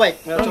 চলেন সবাই।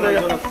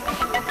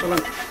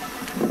 চলেন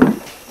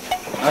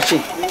আসি।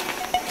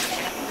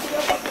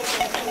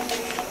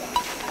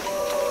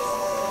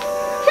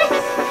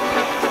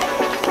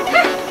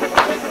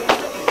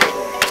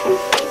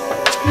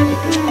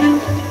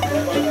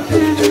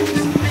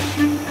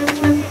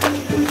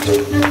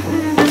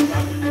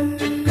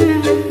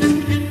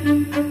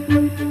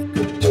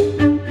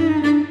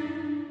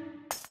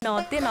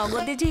 নতে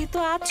নগদে যেহেতু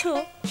আছো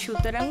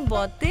সুতরাং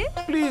বতে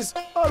প্লিজ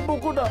আর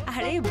বকো না।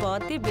 আরে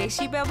বতে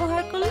বেশি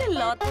ব্যবহার করলে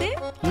লতে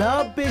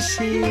লাভ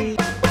বেশি।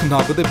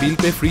 নগদে বিল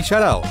পে ফ্রি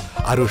ছাড়াও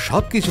আরো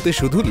সবকিছুতে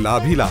শুধু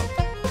লাভই লাভ।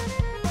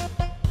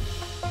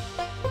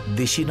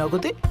 দেশি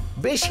নগদে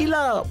বেশি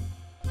লাভ।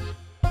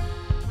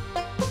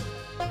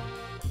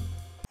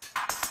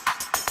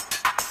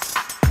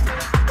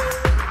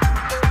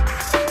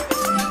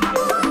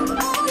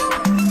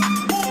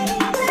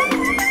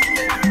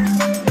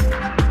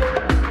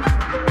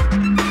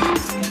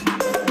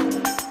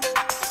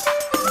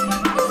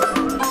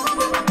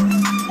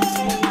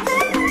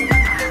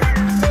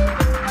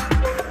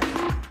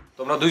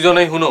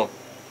 দুইজনেই হুনো,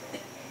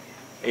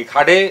 এই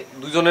খাটে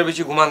দুজনের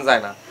বেশি ঘুমান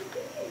যায় না।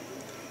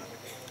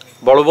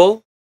 বড় বউ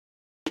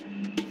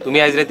তুমি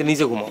আজ রাতে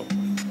নিচে ঘুমাও।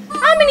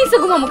 আমি নিচে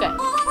ঘুমাবো কেন?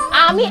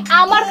 আমি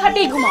আমার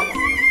খাটেই ঘুমাবো।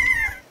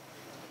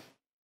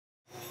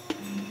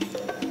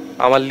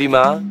 আমার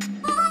লিমা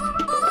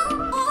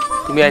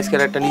তুমি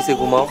আজকের একটা নিচে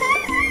ঘুমাও।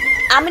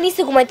 আমি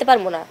নিচে ঘুমাইতে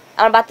পারবো না,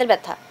 আমার বাতের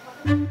ব্যথা।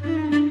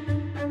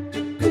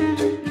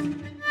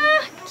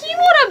 কি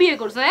মোরা বিয়ে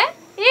করছে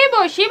এই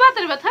বয়সে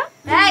বাতের ব্যথা?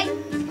 এই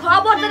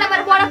খবরদার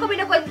আমার বড় কবি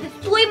না, কই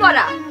তুই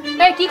মরা।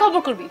 এই কি খবর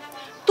করবি?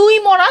 তুই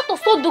মরা, তো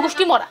 14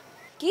 গোষ্ঠী মরা।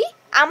 কি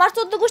আমার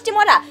 14 গোষ্ঠী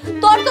মরা?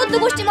 তোর 14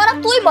 গোষ্ঠী মরা,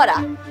 তুই মরা।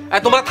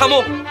 এই তোমরা থামো।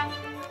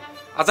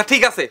 আচ্ছা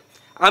ঠিক আছে,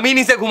 আমি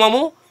নিচে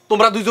ঘুমামু,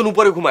 তোমরা দুইজন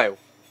উপরে ঘুমায়ো।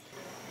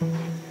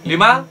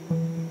 লিমা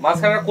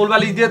মাঝখানে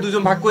কোলবালিশ দিয়ে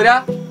দুইজন ভাগ কইরা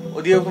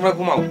ওদিকে তোমরা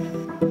ঘুমাও।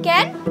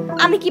 কেন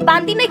আমি কি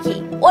বান্দি নাকি?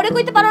 ওরে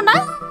কইতে পারো না?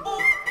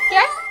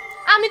 কে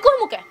আমি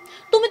কইমু কে?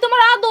 তুমি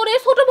তোমার আদরে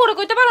ছোট বড়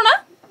কইতে পারো না?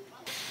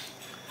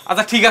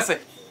 আচ্ছা ঠিক আছে,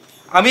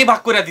 আমি ভাগ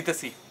করে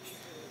দিতেছি।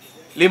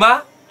 লিমা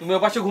তুমি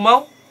ওই পাশে ঘুমাও,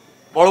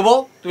 বড় বউ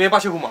তুমি এই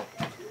পাশে ঘুমাও।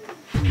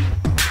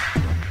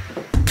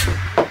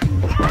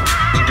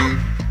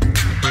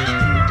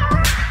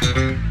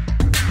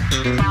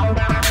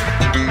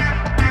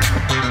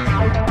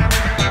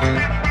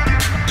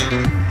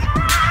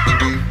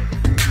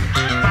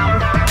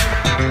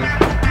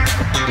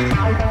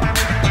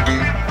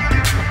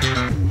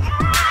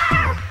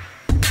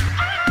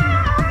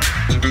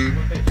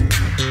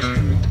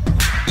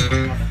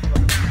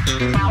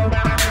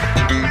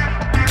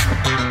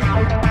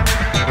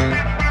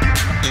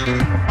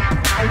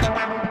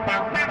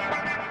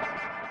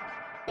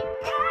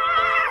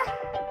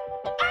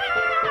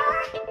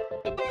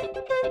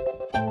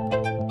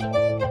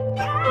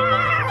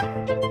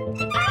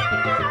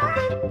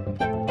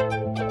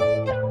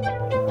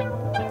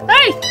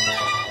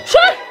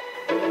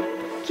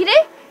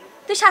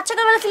 সাত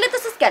সকালবেলা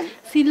চিল্লাইতেছিস কেন?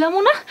 চিল্লামু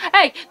না।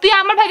 এই তুই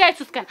আমার ভাগে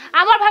আইছিস কেন?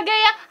 আমার ভাগে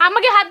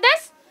আমাকে হাত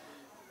দিস।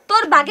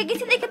 তোর ভাগে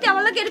গেছি দেখে তুই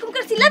আমার লাগে এরকম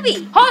করে চিল্লাবি?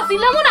 হ্যাঁ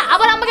চিল্লামু না,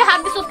 আবার আমাকে হাত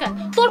দিছিস কেন?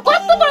 তোর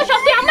কত বড় সব,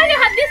 তুই আমাকে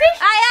হাত দিছিস?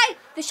 আয় আয়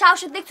তুই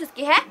সাহস দেখছিস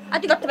কি? হ্যাঁ আর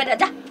তুই করতে বেরা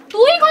যা।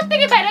 তুই ঘর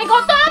থেকে বের, এই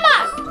ঘর তো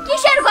আমার।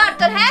 কিসের ঘর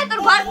তোর? হ্যাঁ তোর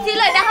ঘর ছিল,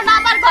 এখন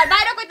আমার ঘর।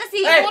 বাইরে কইতাছি।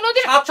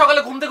 কোনদিন সাত সকালে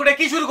ঘুম থেকে উঠে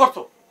কি শুরু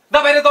করছো? দা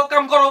বাইরে তো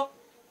কাম করো।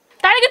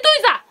 তার আগে তুই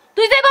যা,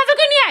 তুই যাই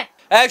বাজারকে নিয়ে আয়।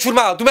 এই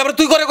সুরমা তুমি আবার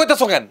তুই করে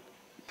কইতাছো কেন?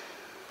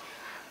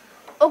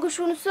 ওগো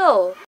শুনছো?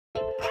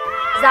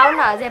 যাও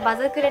না, যে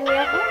বাজার করে নিয়ে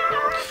আসো।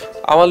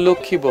 আমার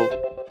লক্ষ্মী বউ।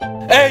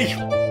 এই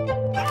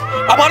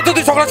আবার তো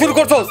তুই ঝগড়া শুরু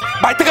করছস,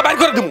 বাইরে থেকে বাইর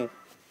করে দিমু।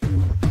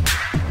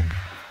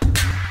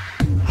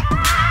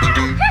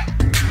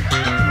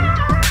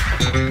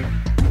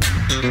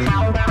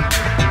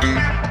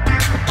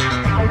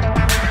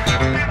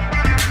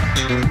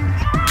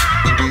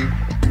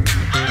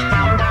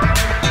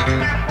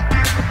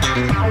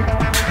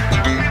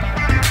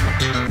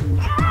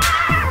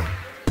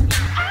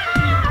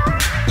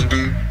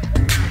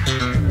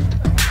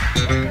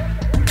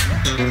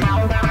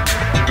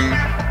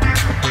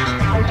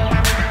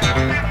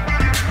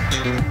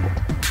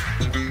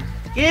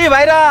 কি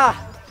ভাইরা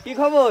কি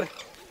খবর?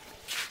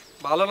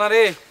 ভালো না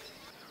রে,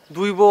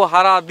 দুই বউ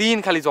হারা দিন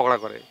খালি ঝগড়া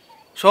করে।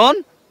 শোন,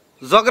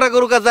 ঝগড়া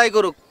করুক আর যাই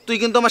করুক, তুই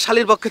কিন্তু আমার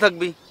শালির পক্ষে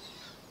থাকবি।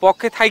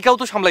 পক্ষে থাইকাও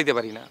তো সামলাইতে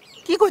পারি না।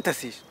 কি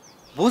কইতাছিস?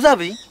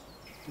 বুঝাবি?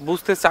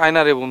 বুঝতে চায়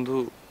না রে বন্ধু।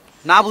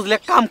 না বুঝলে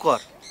এক কাম কর।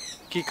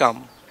 কি কাম?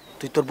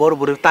 তুই তোর বড়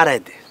বড় তারাই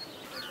দে।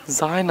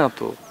 যায় না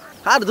তো।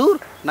 আর দূর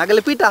না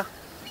গেলে পিটা।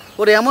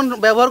 ওরে এমন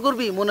ব্যবহার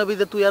করবি মনে হবি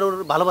যে তুই আর ওর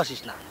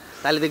ভালোবাসিস না,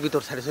 তাহলে দেখবি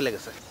তোর ছেড়ে চলে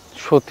গেছে।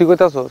 সত্যি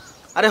কইতাছস?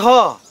 আরে হ,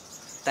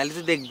 তাহলে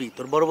তুই দেখবি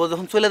তোর বড় বউ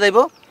যখন চলে যাইব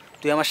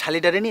তুই আমার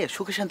শালিটারে নিয়ে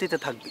সুখে শান্তিতে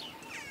থাকবি।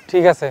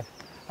 ঠিক আছে,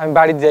 আমি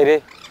বাড়িতে যাই রে।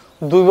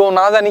 দুই বউ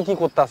না জানি কি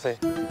করতেছে।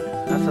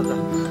 আচ্ছা যা।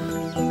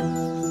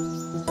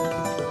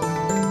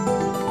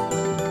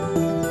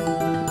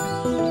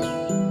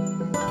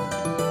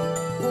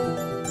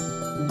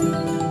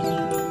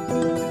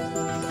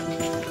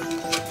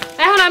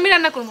 এখন আমি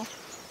রান্না করবো।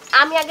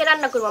 আমি আগে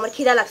রান্না করবো, আমার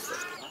খিদা লাগছে।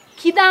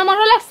 খিদা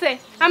আমারও লাগছে,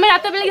 আমি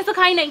রাতে বেলা কিছু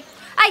খাই নাই।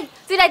 আই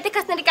তুই রাইতে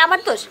খাস না কি আমার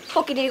দোষ?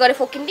 ফকিনির ঘরে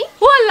ফকিনি।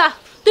 ও আল্লাহ,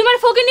 তুই আমার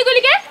ফকিনি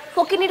কইলি কে?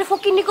 ফকিনির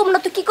ফকিনি কম না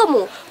তো কি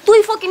কমু? তুই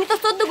ফকিনি তো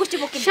 14 গোষ্ঠী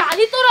ফকিনি।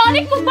 শালি তোর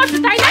অনেক মুখ পড়ছে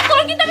তাই না?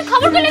 তোর কিন্তু আমি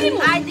খবর কইলে দিমু।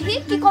 আই দেখি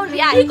কি করবি?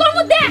 আই কি করব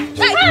দেখ।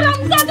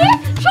 হারামজাদে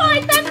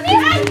শয়তানি।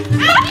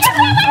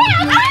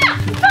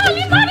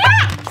 শালি মারে।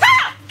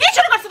 কি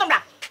শুরু করছো তোমরা?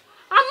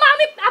 আম্মা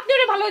আমি আপনি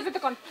ওরে ভালো হইতে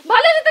কোন?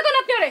 ভালো হইতে কোন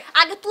আপনি ওরে?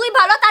 আগে তুই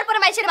ভালো, তারপরে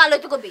মাইশের ভালো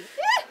হইতে কবি।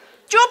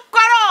 চুপ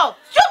করো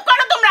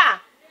তোমরা,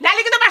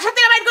 নালে কিন্তু বাসা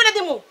থেকে বাইর করে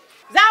দিমু।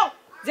 যাও,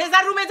 যে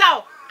যার রুমে যাও।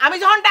 আমি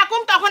যখন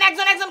ডাকুম তখন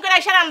একজন একজন করে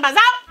এসে রান্না।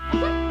 যাও।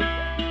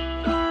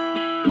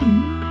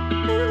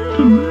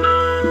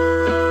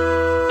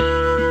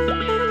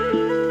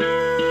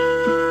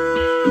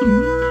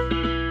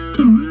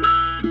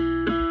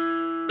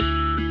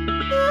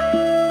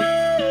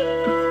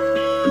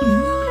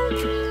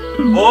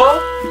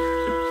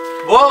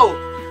 বউ,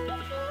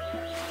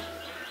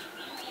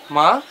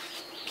 মা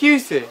কি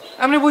হইছে?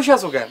 আপনি বসে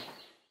আছো কেন?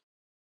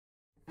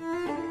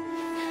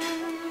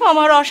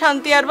 আমার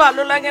অশান্তি আর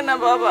ভালো লাগে না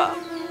বাবা।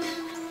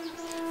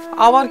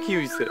 আবার কি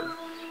হইছে?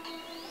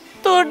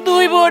 তোর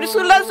দুই বোর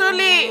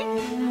চুলাচুলি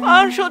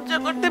আর সহ্য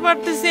করতে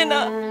পারতেছি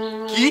না।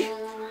 কি?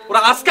 ওরা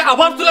আজকে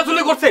আবার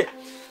চুলাচুলি করছে?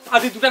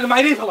 আজ এই দুটাকে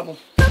মাইরেই ফেলাবো।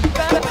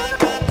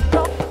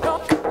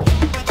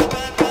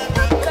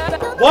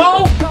 বউ,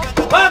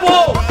 এই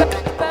বউ,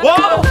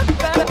 বউ,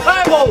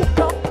 এই বউ।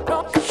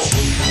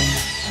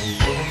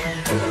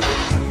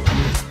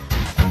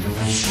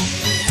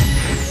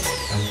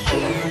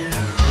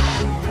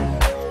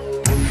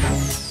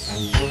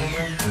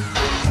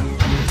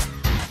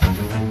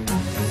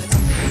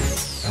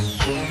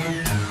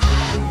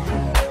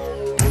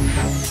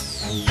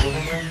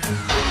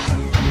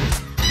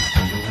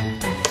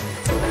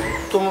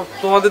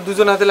 তোমাদের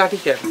দুজন হাতে লাঠি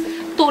কেন?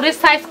 তোরে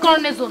সাইজ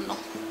করানোর জন্য।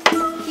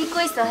 কি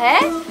কইছো?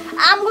 হ্যাঁ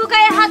আমগো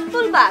গায়ে হাত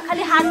তুলবা?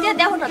 খালি হাত দিয়ে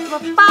দেখো না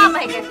তোমার পা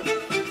ভাঙে গেছে।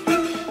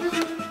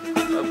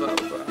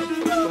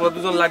 তোমরা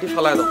দুজন লাঠি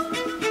ফেলায় দাও।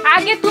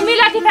 আগে তুমি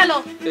লাঠি ফেলো।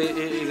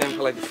 এই যে আমি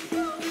ফেলাই দিচ্ছি।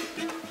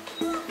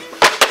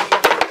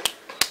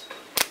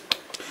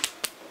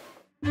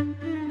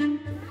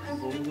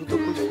 বন্ধু তো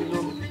কইছিল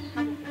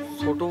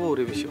ছোট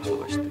বউরে বেশি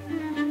ভালোবাসতে।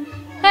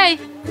 এই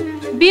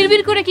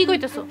বিড়বিড় করে কি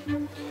কইতেছো?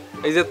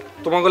 এই যে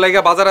তোমাকে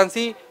লাগা বাজার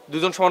আনছি,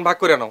 দুজন সমান ভাগ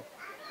করে নাও।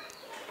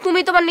 তুমি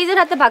তোমার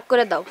নিজের হাতে ভাগ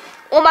করে দাও,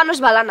 ও মানুষ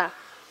ভালো না।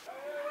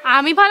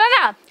 আমি ভালো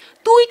না?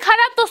 তুই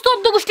খারাপ, তোর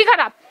 14 গোষ্ঠী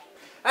খারাপ।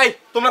 এই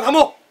তোমরা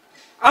থামো,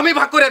 আমি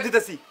ভাগ করে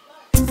দিতেছি।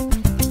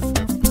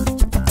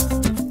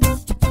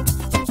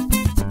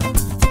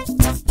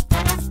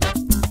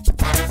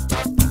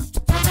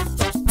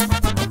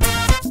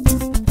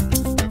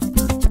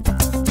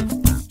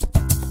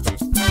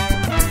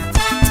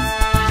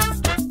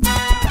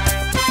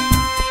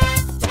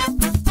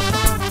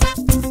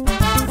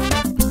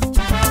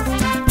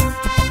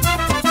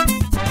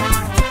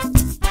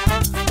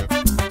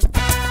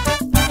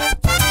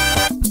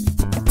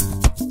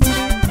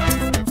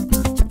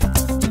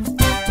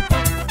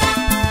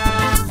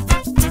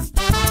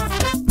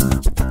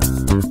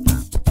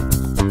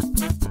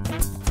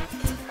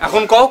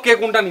 এখন কও কে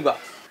কোনটা নিবা?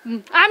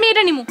 আমি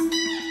এটা নিমু।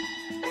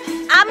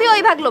 আমি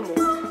ওই ভাগ লমু।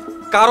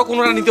 কারো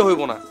কোনটা নিতে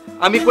হইব না,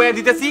 আমি কইয়া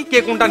দিতেছি কে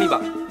কোনটা নিবা।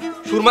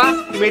 সুরমা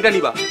তুমি এটা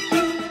নিবা,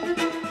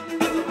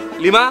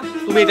 লিমা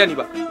তুমি এটা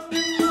নিবা।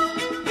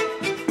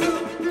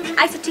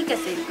 আচ্ছা ঠিক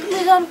আছে,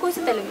 তুমি যখন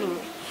কইছো তাহলে নিমু,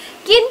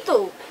 কিন্তু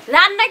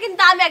রান্না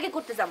কিন্তু আমি আগে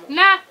করতে যাব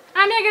না।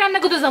 আমি আগে রান্না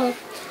করতে যাব।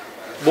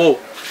 বউ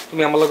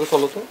তুমি আমার লগে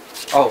চলো তো।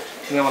 আও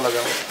তুমি আমার লগে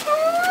আও।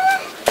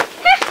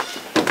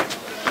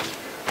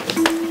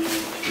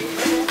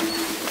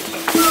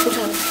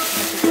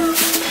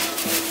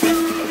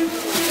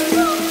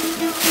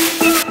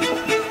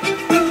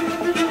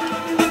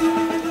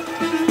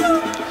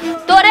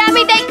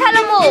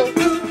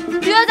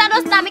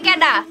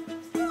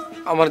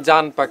 আমার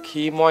জান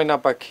পাখি, ময়না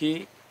পাখি।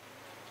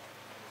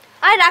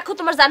 আয় রাখো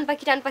তোমার জান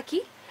পাখি টান পাখি।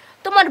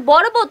 তোমার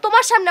বড় বউ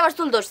তোমার সামনে আমার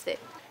চুল ধরছে।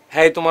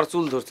 হ্যাঁ তোমার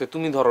চুল ধরছে,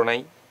 তুমি ধরো নাই।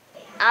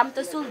 আমি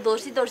তো চুল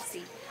ধরছি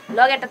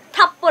লগে একটা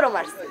থাপ্পড়ও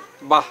মারছি।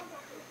 বাহ,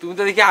 তুমি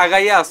তো দেখি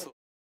আগাইয়া আসো।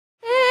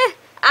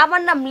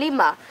 আমার নাম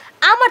লিমা,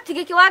 আমার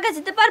থেকে কেউ আগে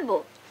যেতে পারবো?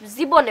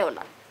 জীবনেও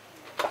না।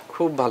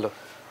 খুব ভালো।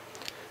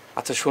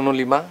 আচ্ছা শোনো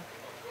লিমা,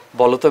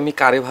 বলো তো আমি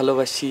কারে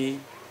ভালোবাসি?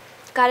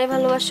 কারে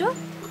ভালোবাসো?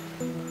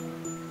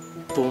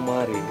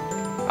 তোমারে,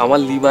 আমার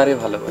লিমারে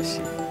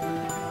ভালোবাসি।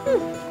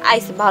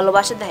 আইসে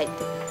ভালোবাসা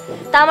দেখাইতে।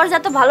 তা আমার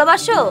যত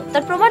ভালোবাসো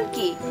তার প্রমাণ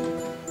কি?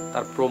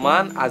 তার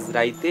প্রমাণ আজ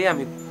রাইতে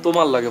আমি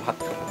তোমার লগে ভাত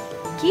খাবো।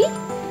 কি?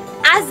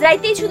 আজ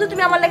রাইতেই শুধু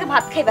তুমি আমার লাগে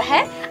ভাত খাইবা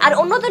হ্যাঁ আর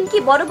অন্যদিন কি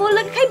বড় বড়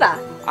লাগে খাইবা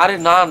আরে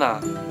না না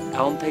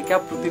এখন থেকে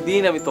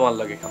প্রতিদিন আমি তোমার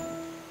লাগে খাবো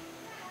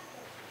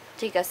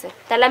ঠিক আছে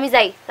তাহলে আমি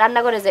যাই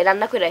রান্না করে যাই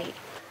রান্না করে রাখি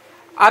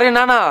আরে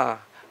না না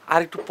আর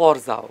একটু পর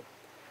যাও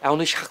এখন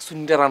এই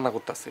শাকসুনিটা রান্না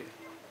করতেছে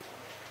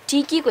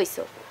ঠিকই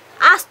কইছো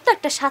আজ তো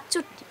একটা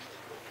সাতচুটি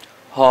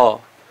হ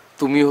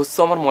তুমি হচ্ছে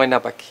আমার ময়না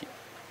পাখি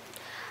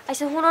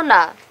আচ্ছা শুনো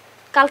না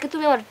কালকে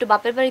তুমি আমার একটু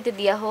বাপের বাড়িতে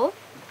দিয়া হো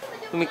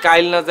তুমি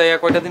কাইল না যাইয়া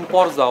কয়টা দিন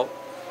পর যাও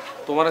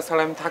তোমার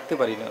ছাড়া আমি থাকতে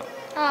পারি না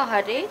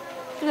আহারে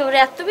তুমি আমার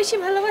এত বেশি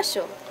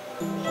ভালোবাসো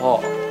হ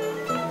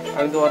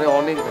আমি তোমারে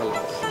অনেক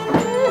ভালোবাসি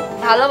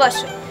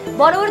ভালোবাসো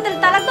বড় বড়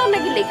তালাক দাও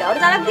নাকি লেখা ওর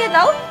তালাক দিয়ে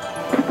দাও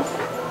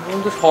তুমি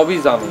তো সবই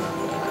জানো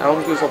এমন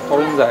কি সব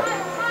ফরম যায়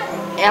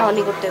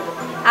এখনই করতে হবে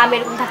আমি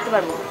এরকম থাকতে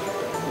পারবো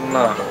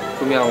না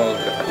তুমি আমার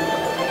লগে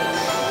থাকবে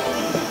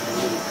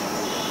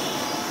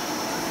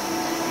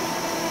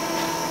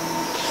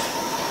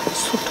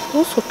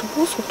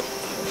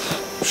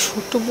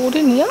ছোট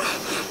বউরে নিয়ে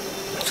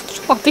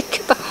অনেক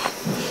খেতা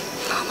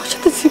আমার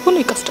সাথে জীবনে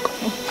এই কাজটা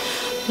করবো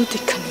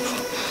দীক্ষা নেব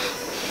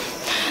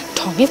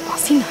ঢঙের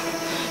পাশি না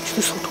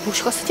শুধু ছোট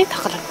বউর কাছে যে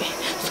থাকা লাগবে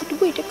ছোট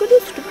বউ এটা করো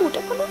ছোট বউ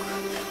ওটা করো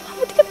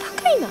আমার দিকে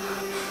থাকাই না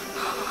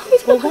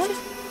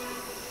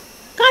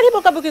কারে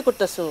বকাবকি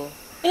করতেছো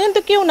এখানে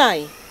তো কেউ নাই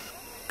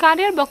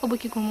কারে আর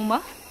বকাবকি করবো মা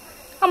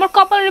আমার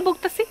কপালের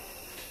বকতাছি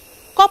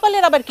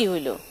কপালের আবার কি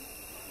হইলো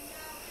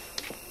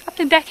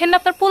আপনি দেখেন না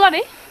আপনার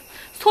পোলারে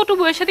ছোট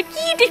বউয়ের সাথে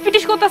কি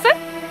টিসপিটিস করতেছে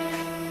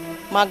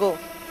মাগো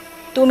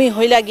তুমি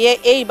হইলা গিয়ে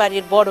এই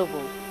বাড়ির বড়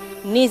বউ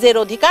নিজের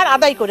অধিকার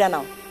আদায় করে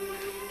নাও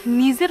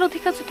নিজের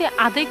অধিকার যদি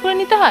আদায় করে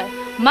নিতে হয়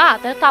মা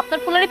তাহলে তো আপনার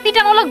পোলারে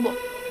পিটানো লাগবো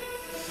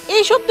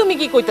এইসব তুমি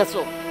কি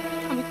কইতাছো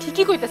আমি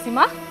ঠিকই কইতাছি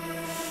মা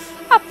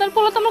আপনার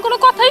পোলা তো আমার কোনো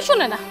কথাই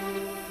শুনে না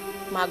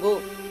মাগো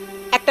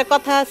একটা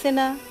কথা আছে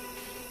না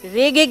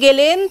রেগে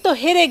গেলেন তো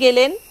হেরে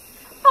গেলেন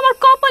আমার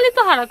কপালই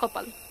তো হারা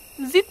কপাল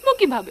জিতবো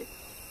কিভাবে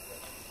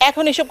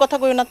এখন এসব কথা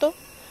কইও না তো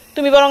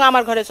তুমি বরং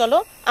আমার ঘরে চলো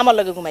আমার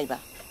লগে ঘুমাইবা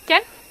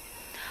কেন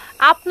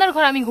আপনার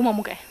ঘরে আমি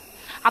ঘুমামু কে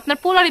আপনার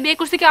পোলারে বিয়ে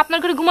করছি কি আপনার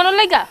ঘরে ঘুমানোর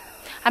লাগা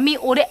আমি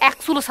ওরে এক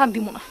চুলো সাথ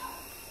দিব না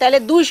তাহলে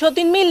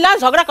 203 মিল না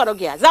ঝগড়া করো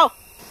গিয়া যাও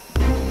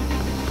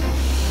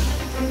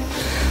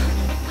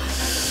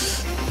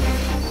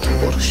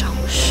বড়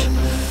সাহস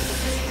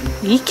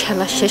এই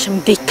খেলা শেষ আমি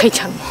দেখাই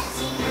ছাড়বো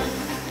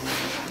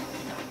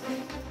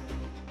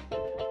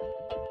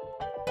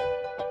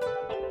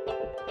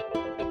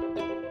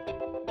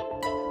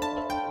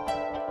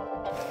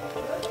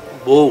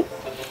বউ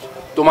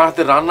তোমার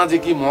হাতে রান্না যে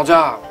কি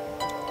মজা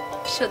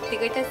সত্যি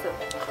কইতাছো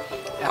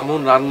এমন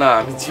রান্না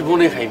আমি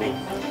জীবনে খাই নাই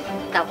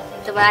দাও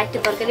তোমার আরেকটা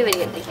তরকারি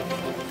বেরিয়ে দেখি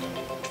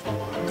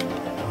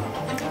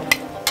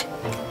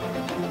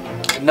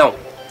নাও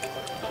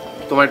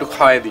তোমার একটু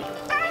খাওয়াই দিই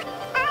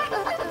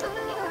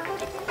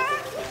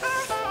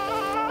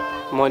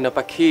ময়না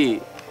পাখি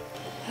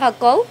হ্যাঁ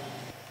কও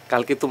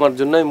কালকে তোমার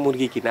জন্য আমি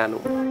মুরগি কিনে আনো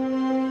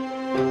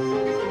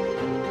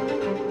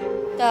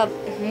তা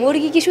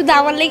মুরগি কি শুধু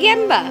আমার লেগে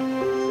আনবা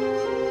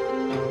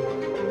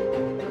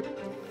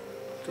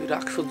তুই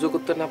রাগ সহ্য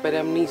করতে না পারে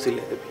আমি নিয়ে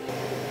চলে যাবি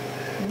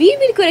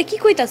বিড়বিড় করে কি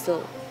কইতাছো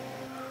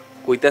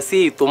কইতাছি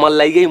তোমার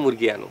লাইগেই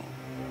মুরগি আনো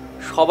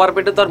সবার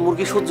পেটে তো আর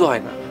মুরগি সহ্য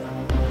হয় না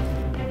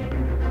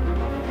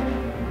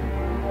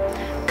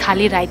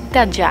খালি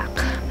রাইতটা যাক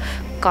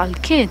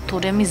কালকে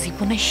তোরে আমি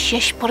জীবনে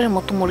শেষ পরের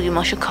মতো মুরগির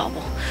মাংস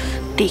খাওয়াবো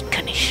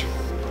দেখানিস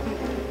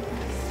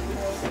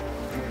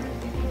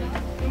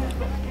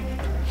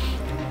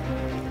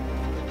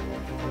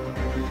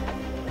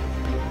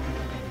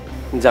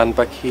জান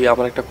পাখি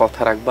আমার একটা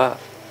কথা রাখবা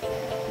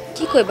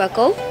কি কইবা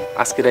কও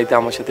আজকে রাইতে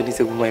আমার সাথে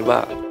নিচে ঘুমাইবা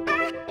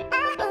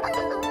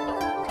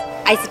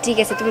আইছে ঠিক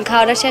আছে তুমি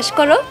খাওয়াটা শেষ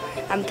করো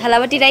আমি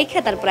থালাবাটি রাইখা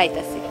তারপর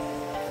আইতাছি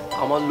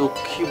আমার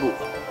লক্ষ্মী বউ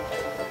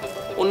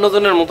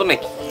অন্যজনের মতো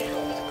নাকি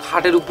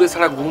খাটের উপরে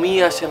ছাড়া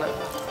ঘুমিয়ে আসে না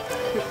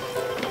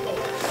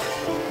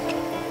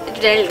একটু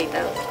ডাইল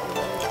দিতাম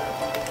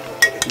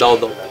দাও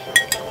দাও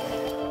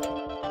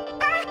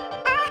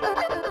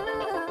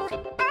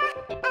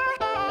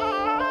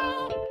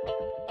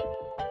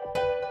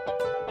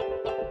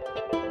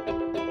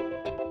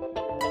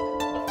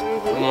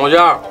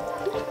মজা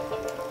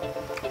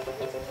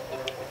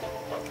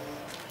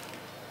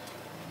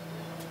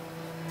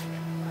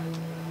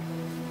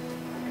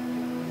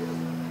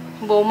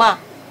বৌমা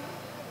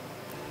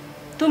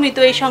তুমি তো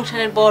এই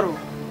সংসারের বড়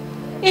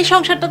এই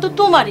সংসারটা তো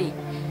তোমারই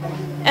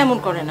এমন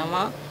করে না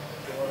মা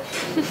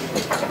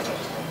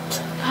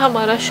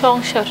আমার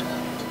সংসার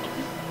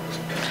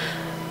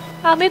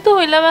আমি তো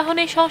হইলাম এখন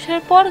এই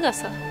সংসারের পর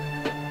গাছা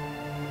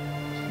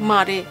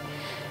মারে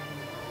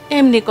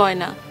এমনি কয়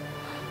না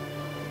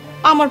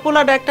আমার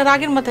পোলাটা একটা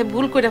রাগের মাথায়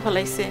ভুল করে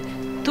ফেলাইছে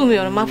তুমি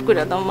ওর মাফ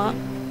করে দাও মা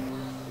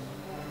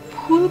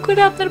ভুল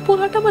করে আপনার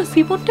পোলাটা আমার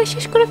জীবনটা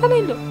শেষ করে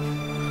ফেলাইলো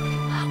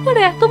আমার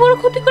এত বড়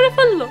ক্ষতি করে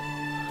ফেললো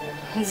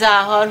যা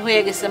হওয়ার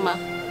হয়ে গেছে মা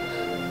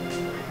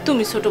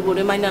তুমি ছোট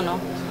বড়ে মাইনা নাও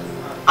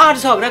আর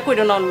ঝগড়া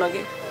করে নাও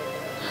লাগে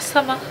আচ্ছা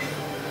মা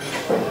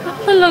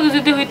আপনার লগে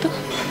যদি হইতো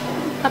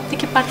আপনি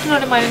কি পারতেন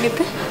ওরে মাইনে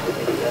নিতে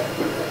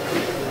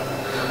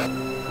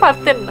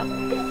পারতেন না,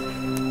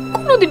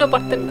 কোনোদিনও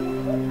পারতেন না।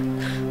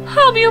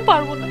 আমিও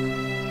পারবো না,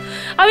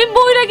 আমি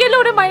বইরা গেলে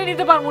ওরে মাইনে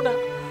নিতে পারবো না।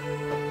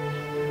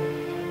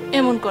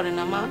 এমন করে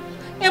না মা,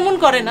 এমন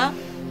করে না।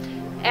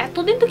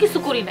 এতদিন তো কিছু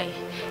করি নাই,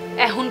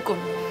 এখন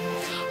করবো।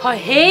 হয়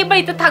হে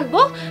বাড়িতে থাকবো,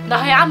 না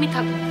হয় আমি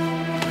থাকবো।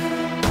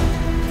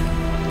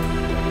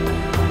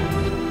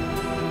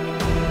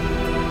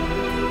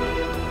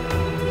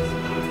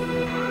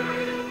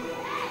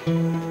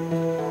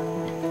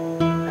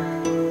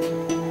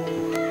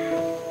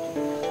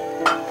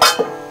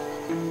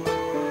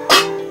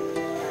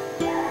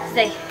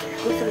 যাই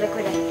গোসল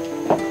করে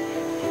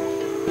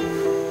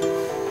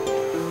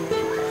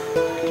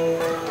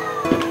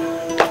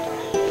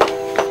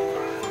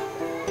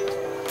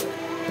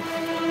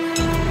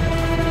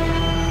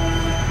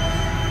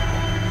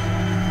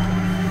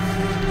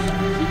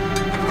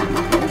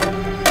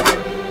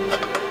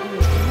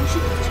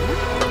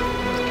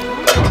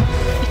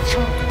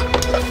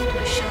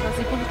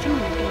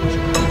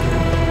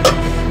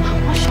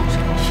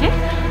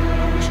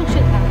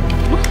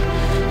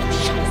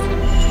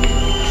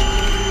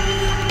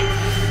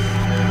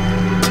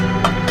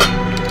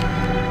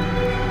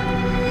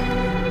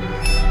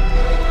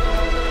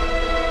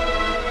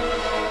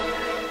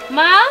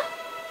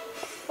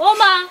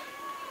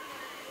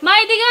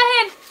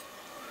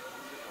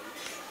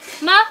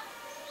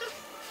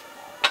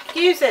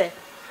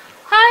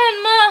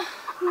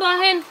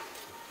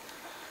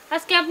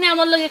আজকে আপনি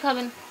আমার লগে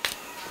খাবেন।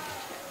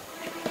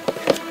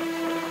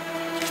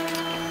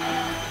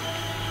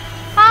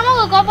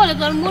 আমাকে কপালে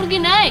তো আর মুরগি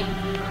নাই,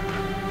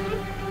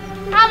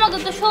 আমাকে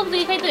তো সবজি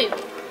খাইতে হইব।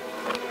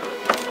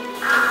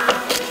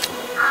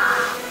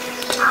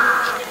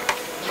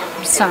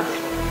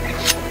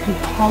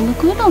 ভালো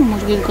করে না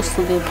মুরগির গোস্ত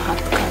দিয়ে ভাত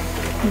খায়,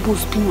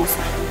 বুঝবি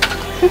মশা।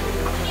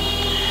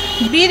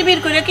 বীর বীর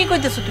করে কি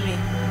কইতেছো তুমি?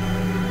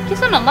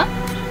 কিছু না মা,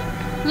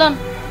 লন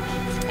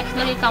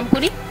একসাথে কাম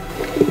করি।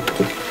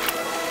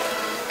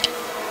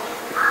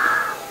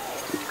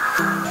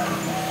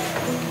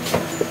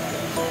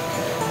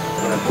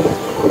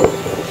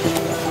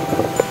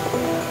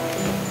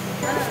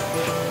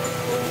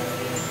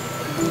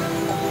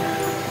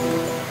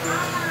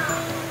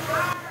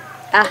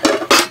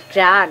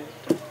 প্রাণ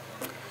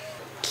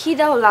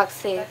খিদাও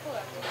লাগছে।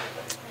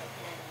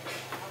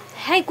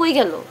 হ্যাঁ কই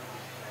গেল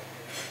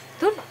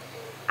তোর?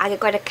 আগে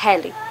কয়টা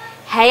খাইলি,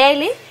 হ্যাঁ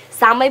আইলে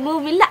সামাই বউ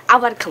মিললে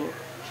আবার খাবো।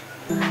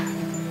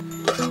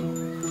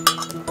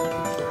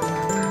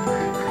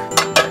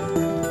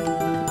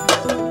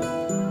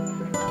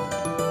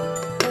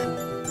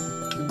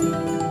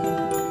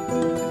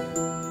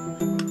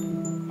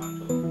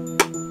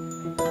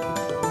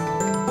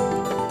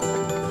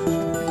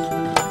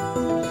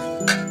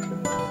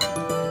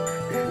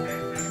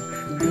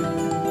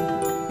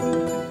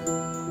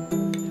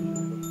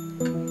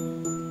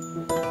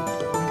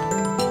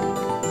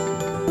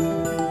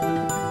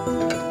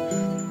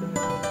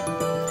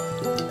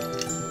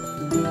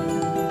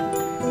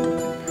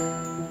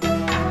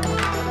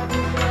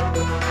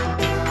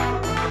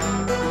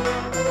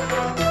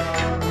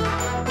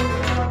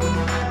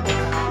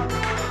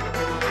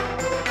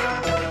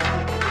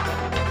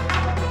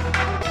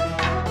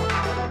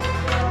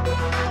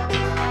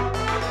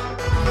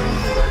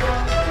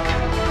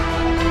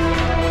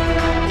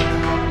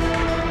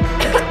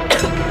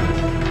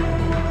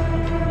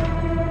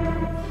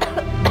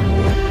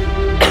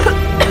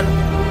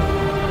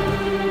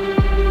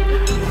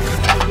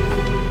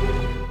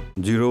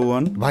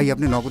 ভাই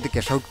আপনি নগদে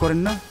ক্যাশ আউট করেন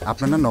না?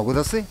 আপনার না নগদ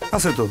আছে?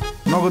 আছে তো,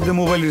 নগদে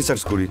মোবাইল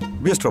রিচার্জ করি,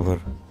 বেস্ট অফার।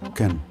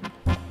 কেন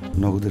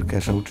নগদের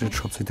ক্যাশ আউট রেট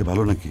সবচেয়ে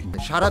ভালো নাকি?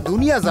 সারা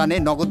দুনিয়া জানে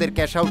নগদের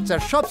ক্যাশ আউট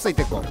চার্জ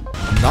সবচেয়ে কম।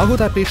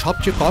 নগদ অ্যাপে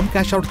সবচেয়ে কম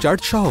ক্যাশ আউট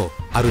চার্জ সহ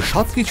আরো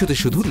সবকিছুতে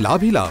শুধু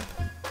লাভই লাভ।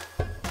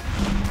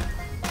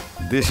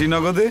 দেশি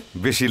নগদে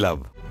বেশি লাভ।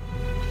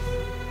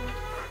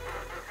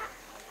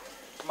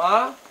 মা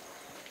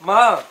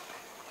মা,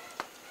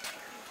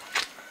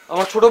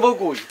 আমার ছোট বউ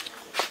কই?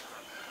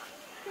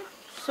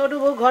 ছোট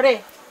বউ ঘরে।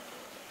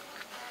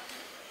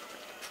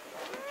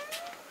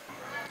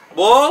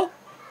 বউ,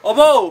 ও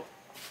বউ,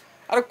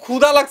 আরে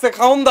ক্ষুধা লাগছে,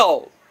 খাওন দাও।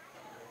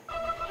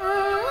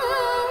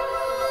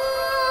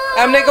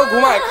 এমনি কেউ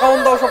ঘুমায়? খাওন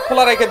দাও, সব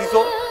খোলা রেখে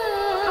দিছো,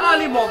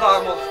 খালি মজা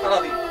আর মজা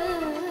সারাদিন।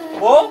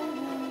 বউ,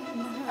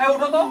 এই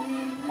উঠো তো,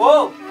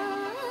 বউ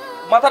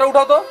মাথাটা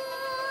উঠাও তো,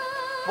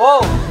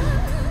 বউ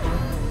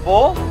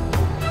বউ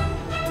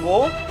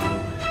বউ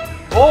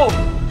বউ।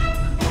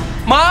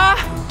 মা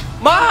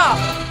মা,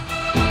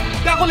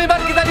 দেখো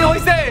এবার কি জানি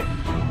হইছে।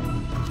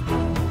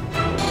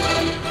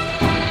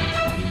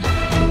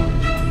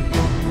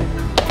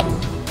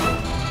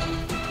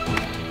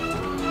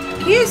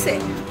 কি হইছে?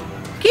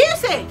 কি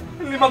হইছে?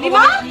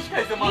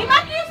 লিমা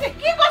কি হইছে?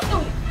 কি করছ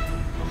তুই?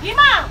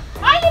 লিমা,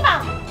 আই লিমা,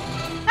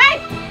 এই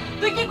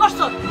তুই কি করছ?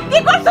 কি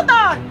করছ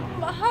তোর?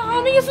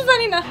 আমি কিছু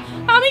জানি না,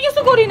 আমি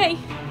কিছু করি নাই।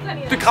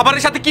 তুই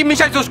খাবারের সাথে কি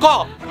মিশাইছস ক?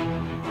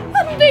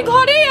 আমি তো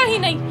ঘরেই আহি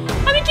নাই,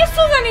 আমি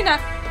কিছু জানি না।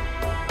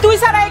 তুই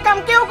ছাড়া এই কাম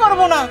কেউ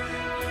করবো না।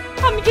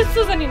 আমি কিছু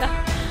জানি না,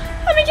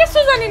 আমি কিছু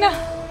জানি না।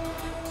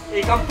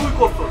 এই কাম তুই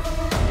করছস,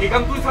 এই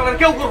কাম তুই ছাড়া আর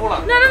কেউ করবো না।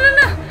 না না না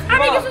না,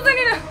 আমি কিছু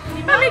জানি না,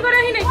 আমি ঘরে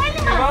আহি নাই।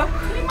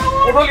 লিমা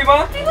ওঠো লিমা।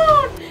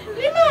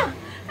 লিমা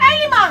এই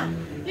লিমা,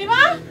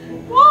 লিমা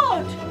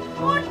ওঠ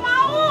ওঠ মা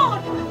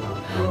ওঠ।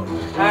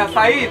 হ্যাঁ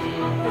সাইদ,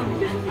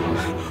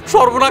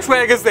 সর্বনাশ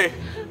হয়ে গেছে,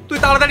 তুই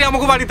তাড়াতাড়ি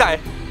আমাকে বাড়িতে আয়।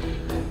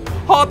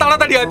 হ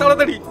তাড়াতাড়ি আয়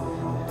তাড়াতাড়ি।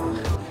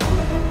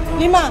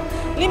 লিমা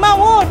লিমা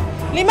ওঠ,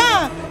 লিমা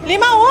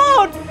লিমা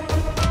ওঠ।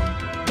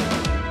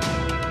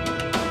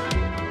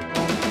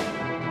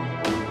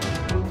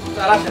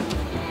 স্যার আসেন,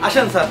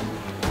 আসেন স্যার।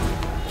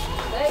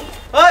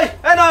 এই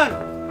এই নয়ন,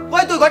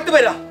 কই তুই ঘরতে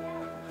বাইরা?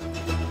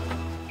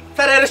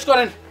 স্যার অ্যারেস্ট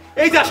করেন,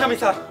 এই যে আসামি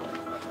স্যার।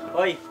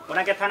 ওই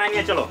ওনাকে থানায়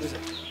নিয়ে চলো।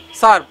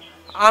 স্যার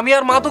আমি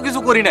আর মা তো কিছু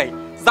করি নাই,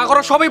 যা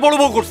করার সবাই বড়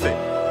বউ করছে।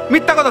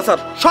 মিথ্যা কথা স্যার,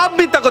 সব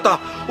মিথ্যা কথা।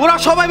 ওরা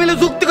সবাই মিলে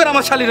যুক্তি করে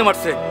আমার শালীরে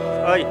মারছে।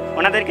 ওই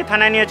ওনাদেরকে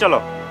থানায় নিয়ে চলো।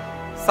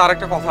 স্যার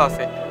একটা কথা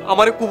আছে,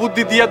 আমারে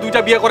কুবুদ্ধি দিয়া দুইটা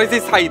বিয়ে করেছে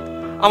এই সাইদ,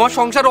 আমার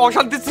সংসারে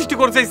অশান্তি সৃষ্টি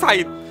করেছে এই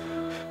সাইদ,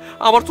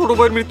 আমার ছোট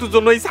বউয়ের মৃত্যুর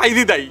জন্য এই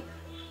সাইদই দায়ী।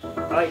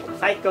 ওই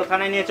সাইদকেও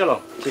থানায় নিয়ে চলো।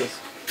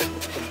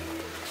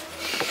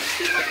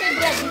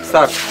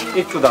 স্যার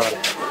একটু দাঁড়ান।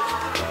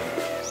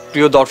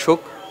 প্রিয় দর্শক,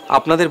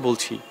 আপনাদের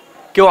বলছি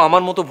কেউ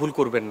আমার মতো ভুল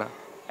করবেন না,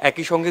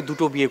 একই সঙ্গে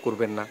দুটো বিয়ে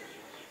করবেন না।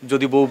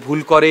 যদি বউ ভুল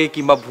করে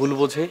কিংবা ভুল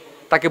বোঝে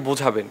তাকে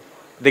বোঝাবেন,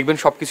 দেখবেন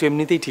সবকিছু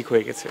এমনিতেই ঠিক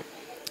হয়ে গেছে।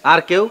 আর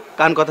কেউ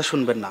কান কথা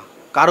শুনবেন না,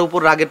 কারো উপর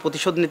রাগের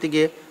প্রতিশোধ নিতে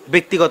গিয়ে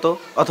ব্যক্তিগত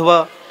অথবা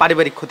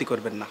পারিবারিক ক্ষতি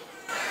করবেন না।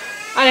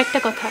 আর একটা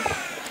কথা,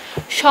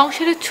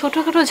 সংসারের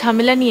ছোটখাটো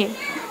ঝামেলা নিয়ে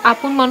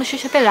আপন মানুষের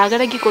সাথে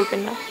রাগারাগি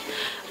করবেন না,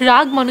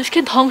 রাগ মানুষকে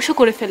ধ্বংস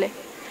করে ফেলে।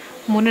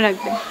 মনে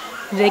রাখবেন,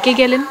 রেগে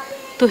গেলেন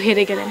তো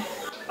হেরে গেলেন।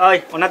 ওই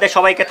ওনাদের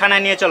সবাইকে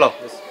থানায় নিয়ে চলো।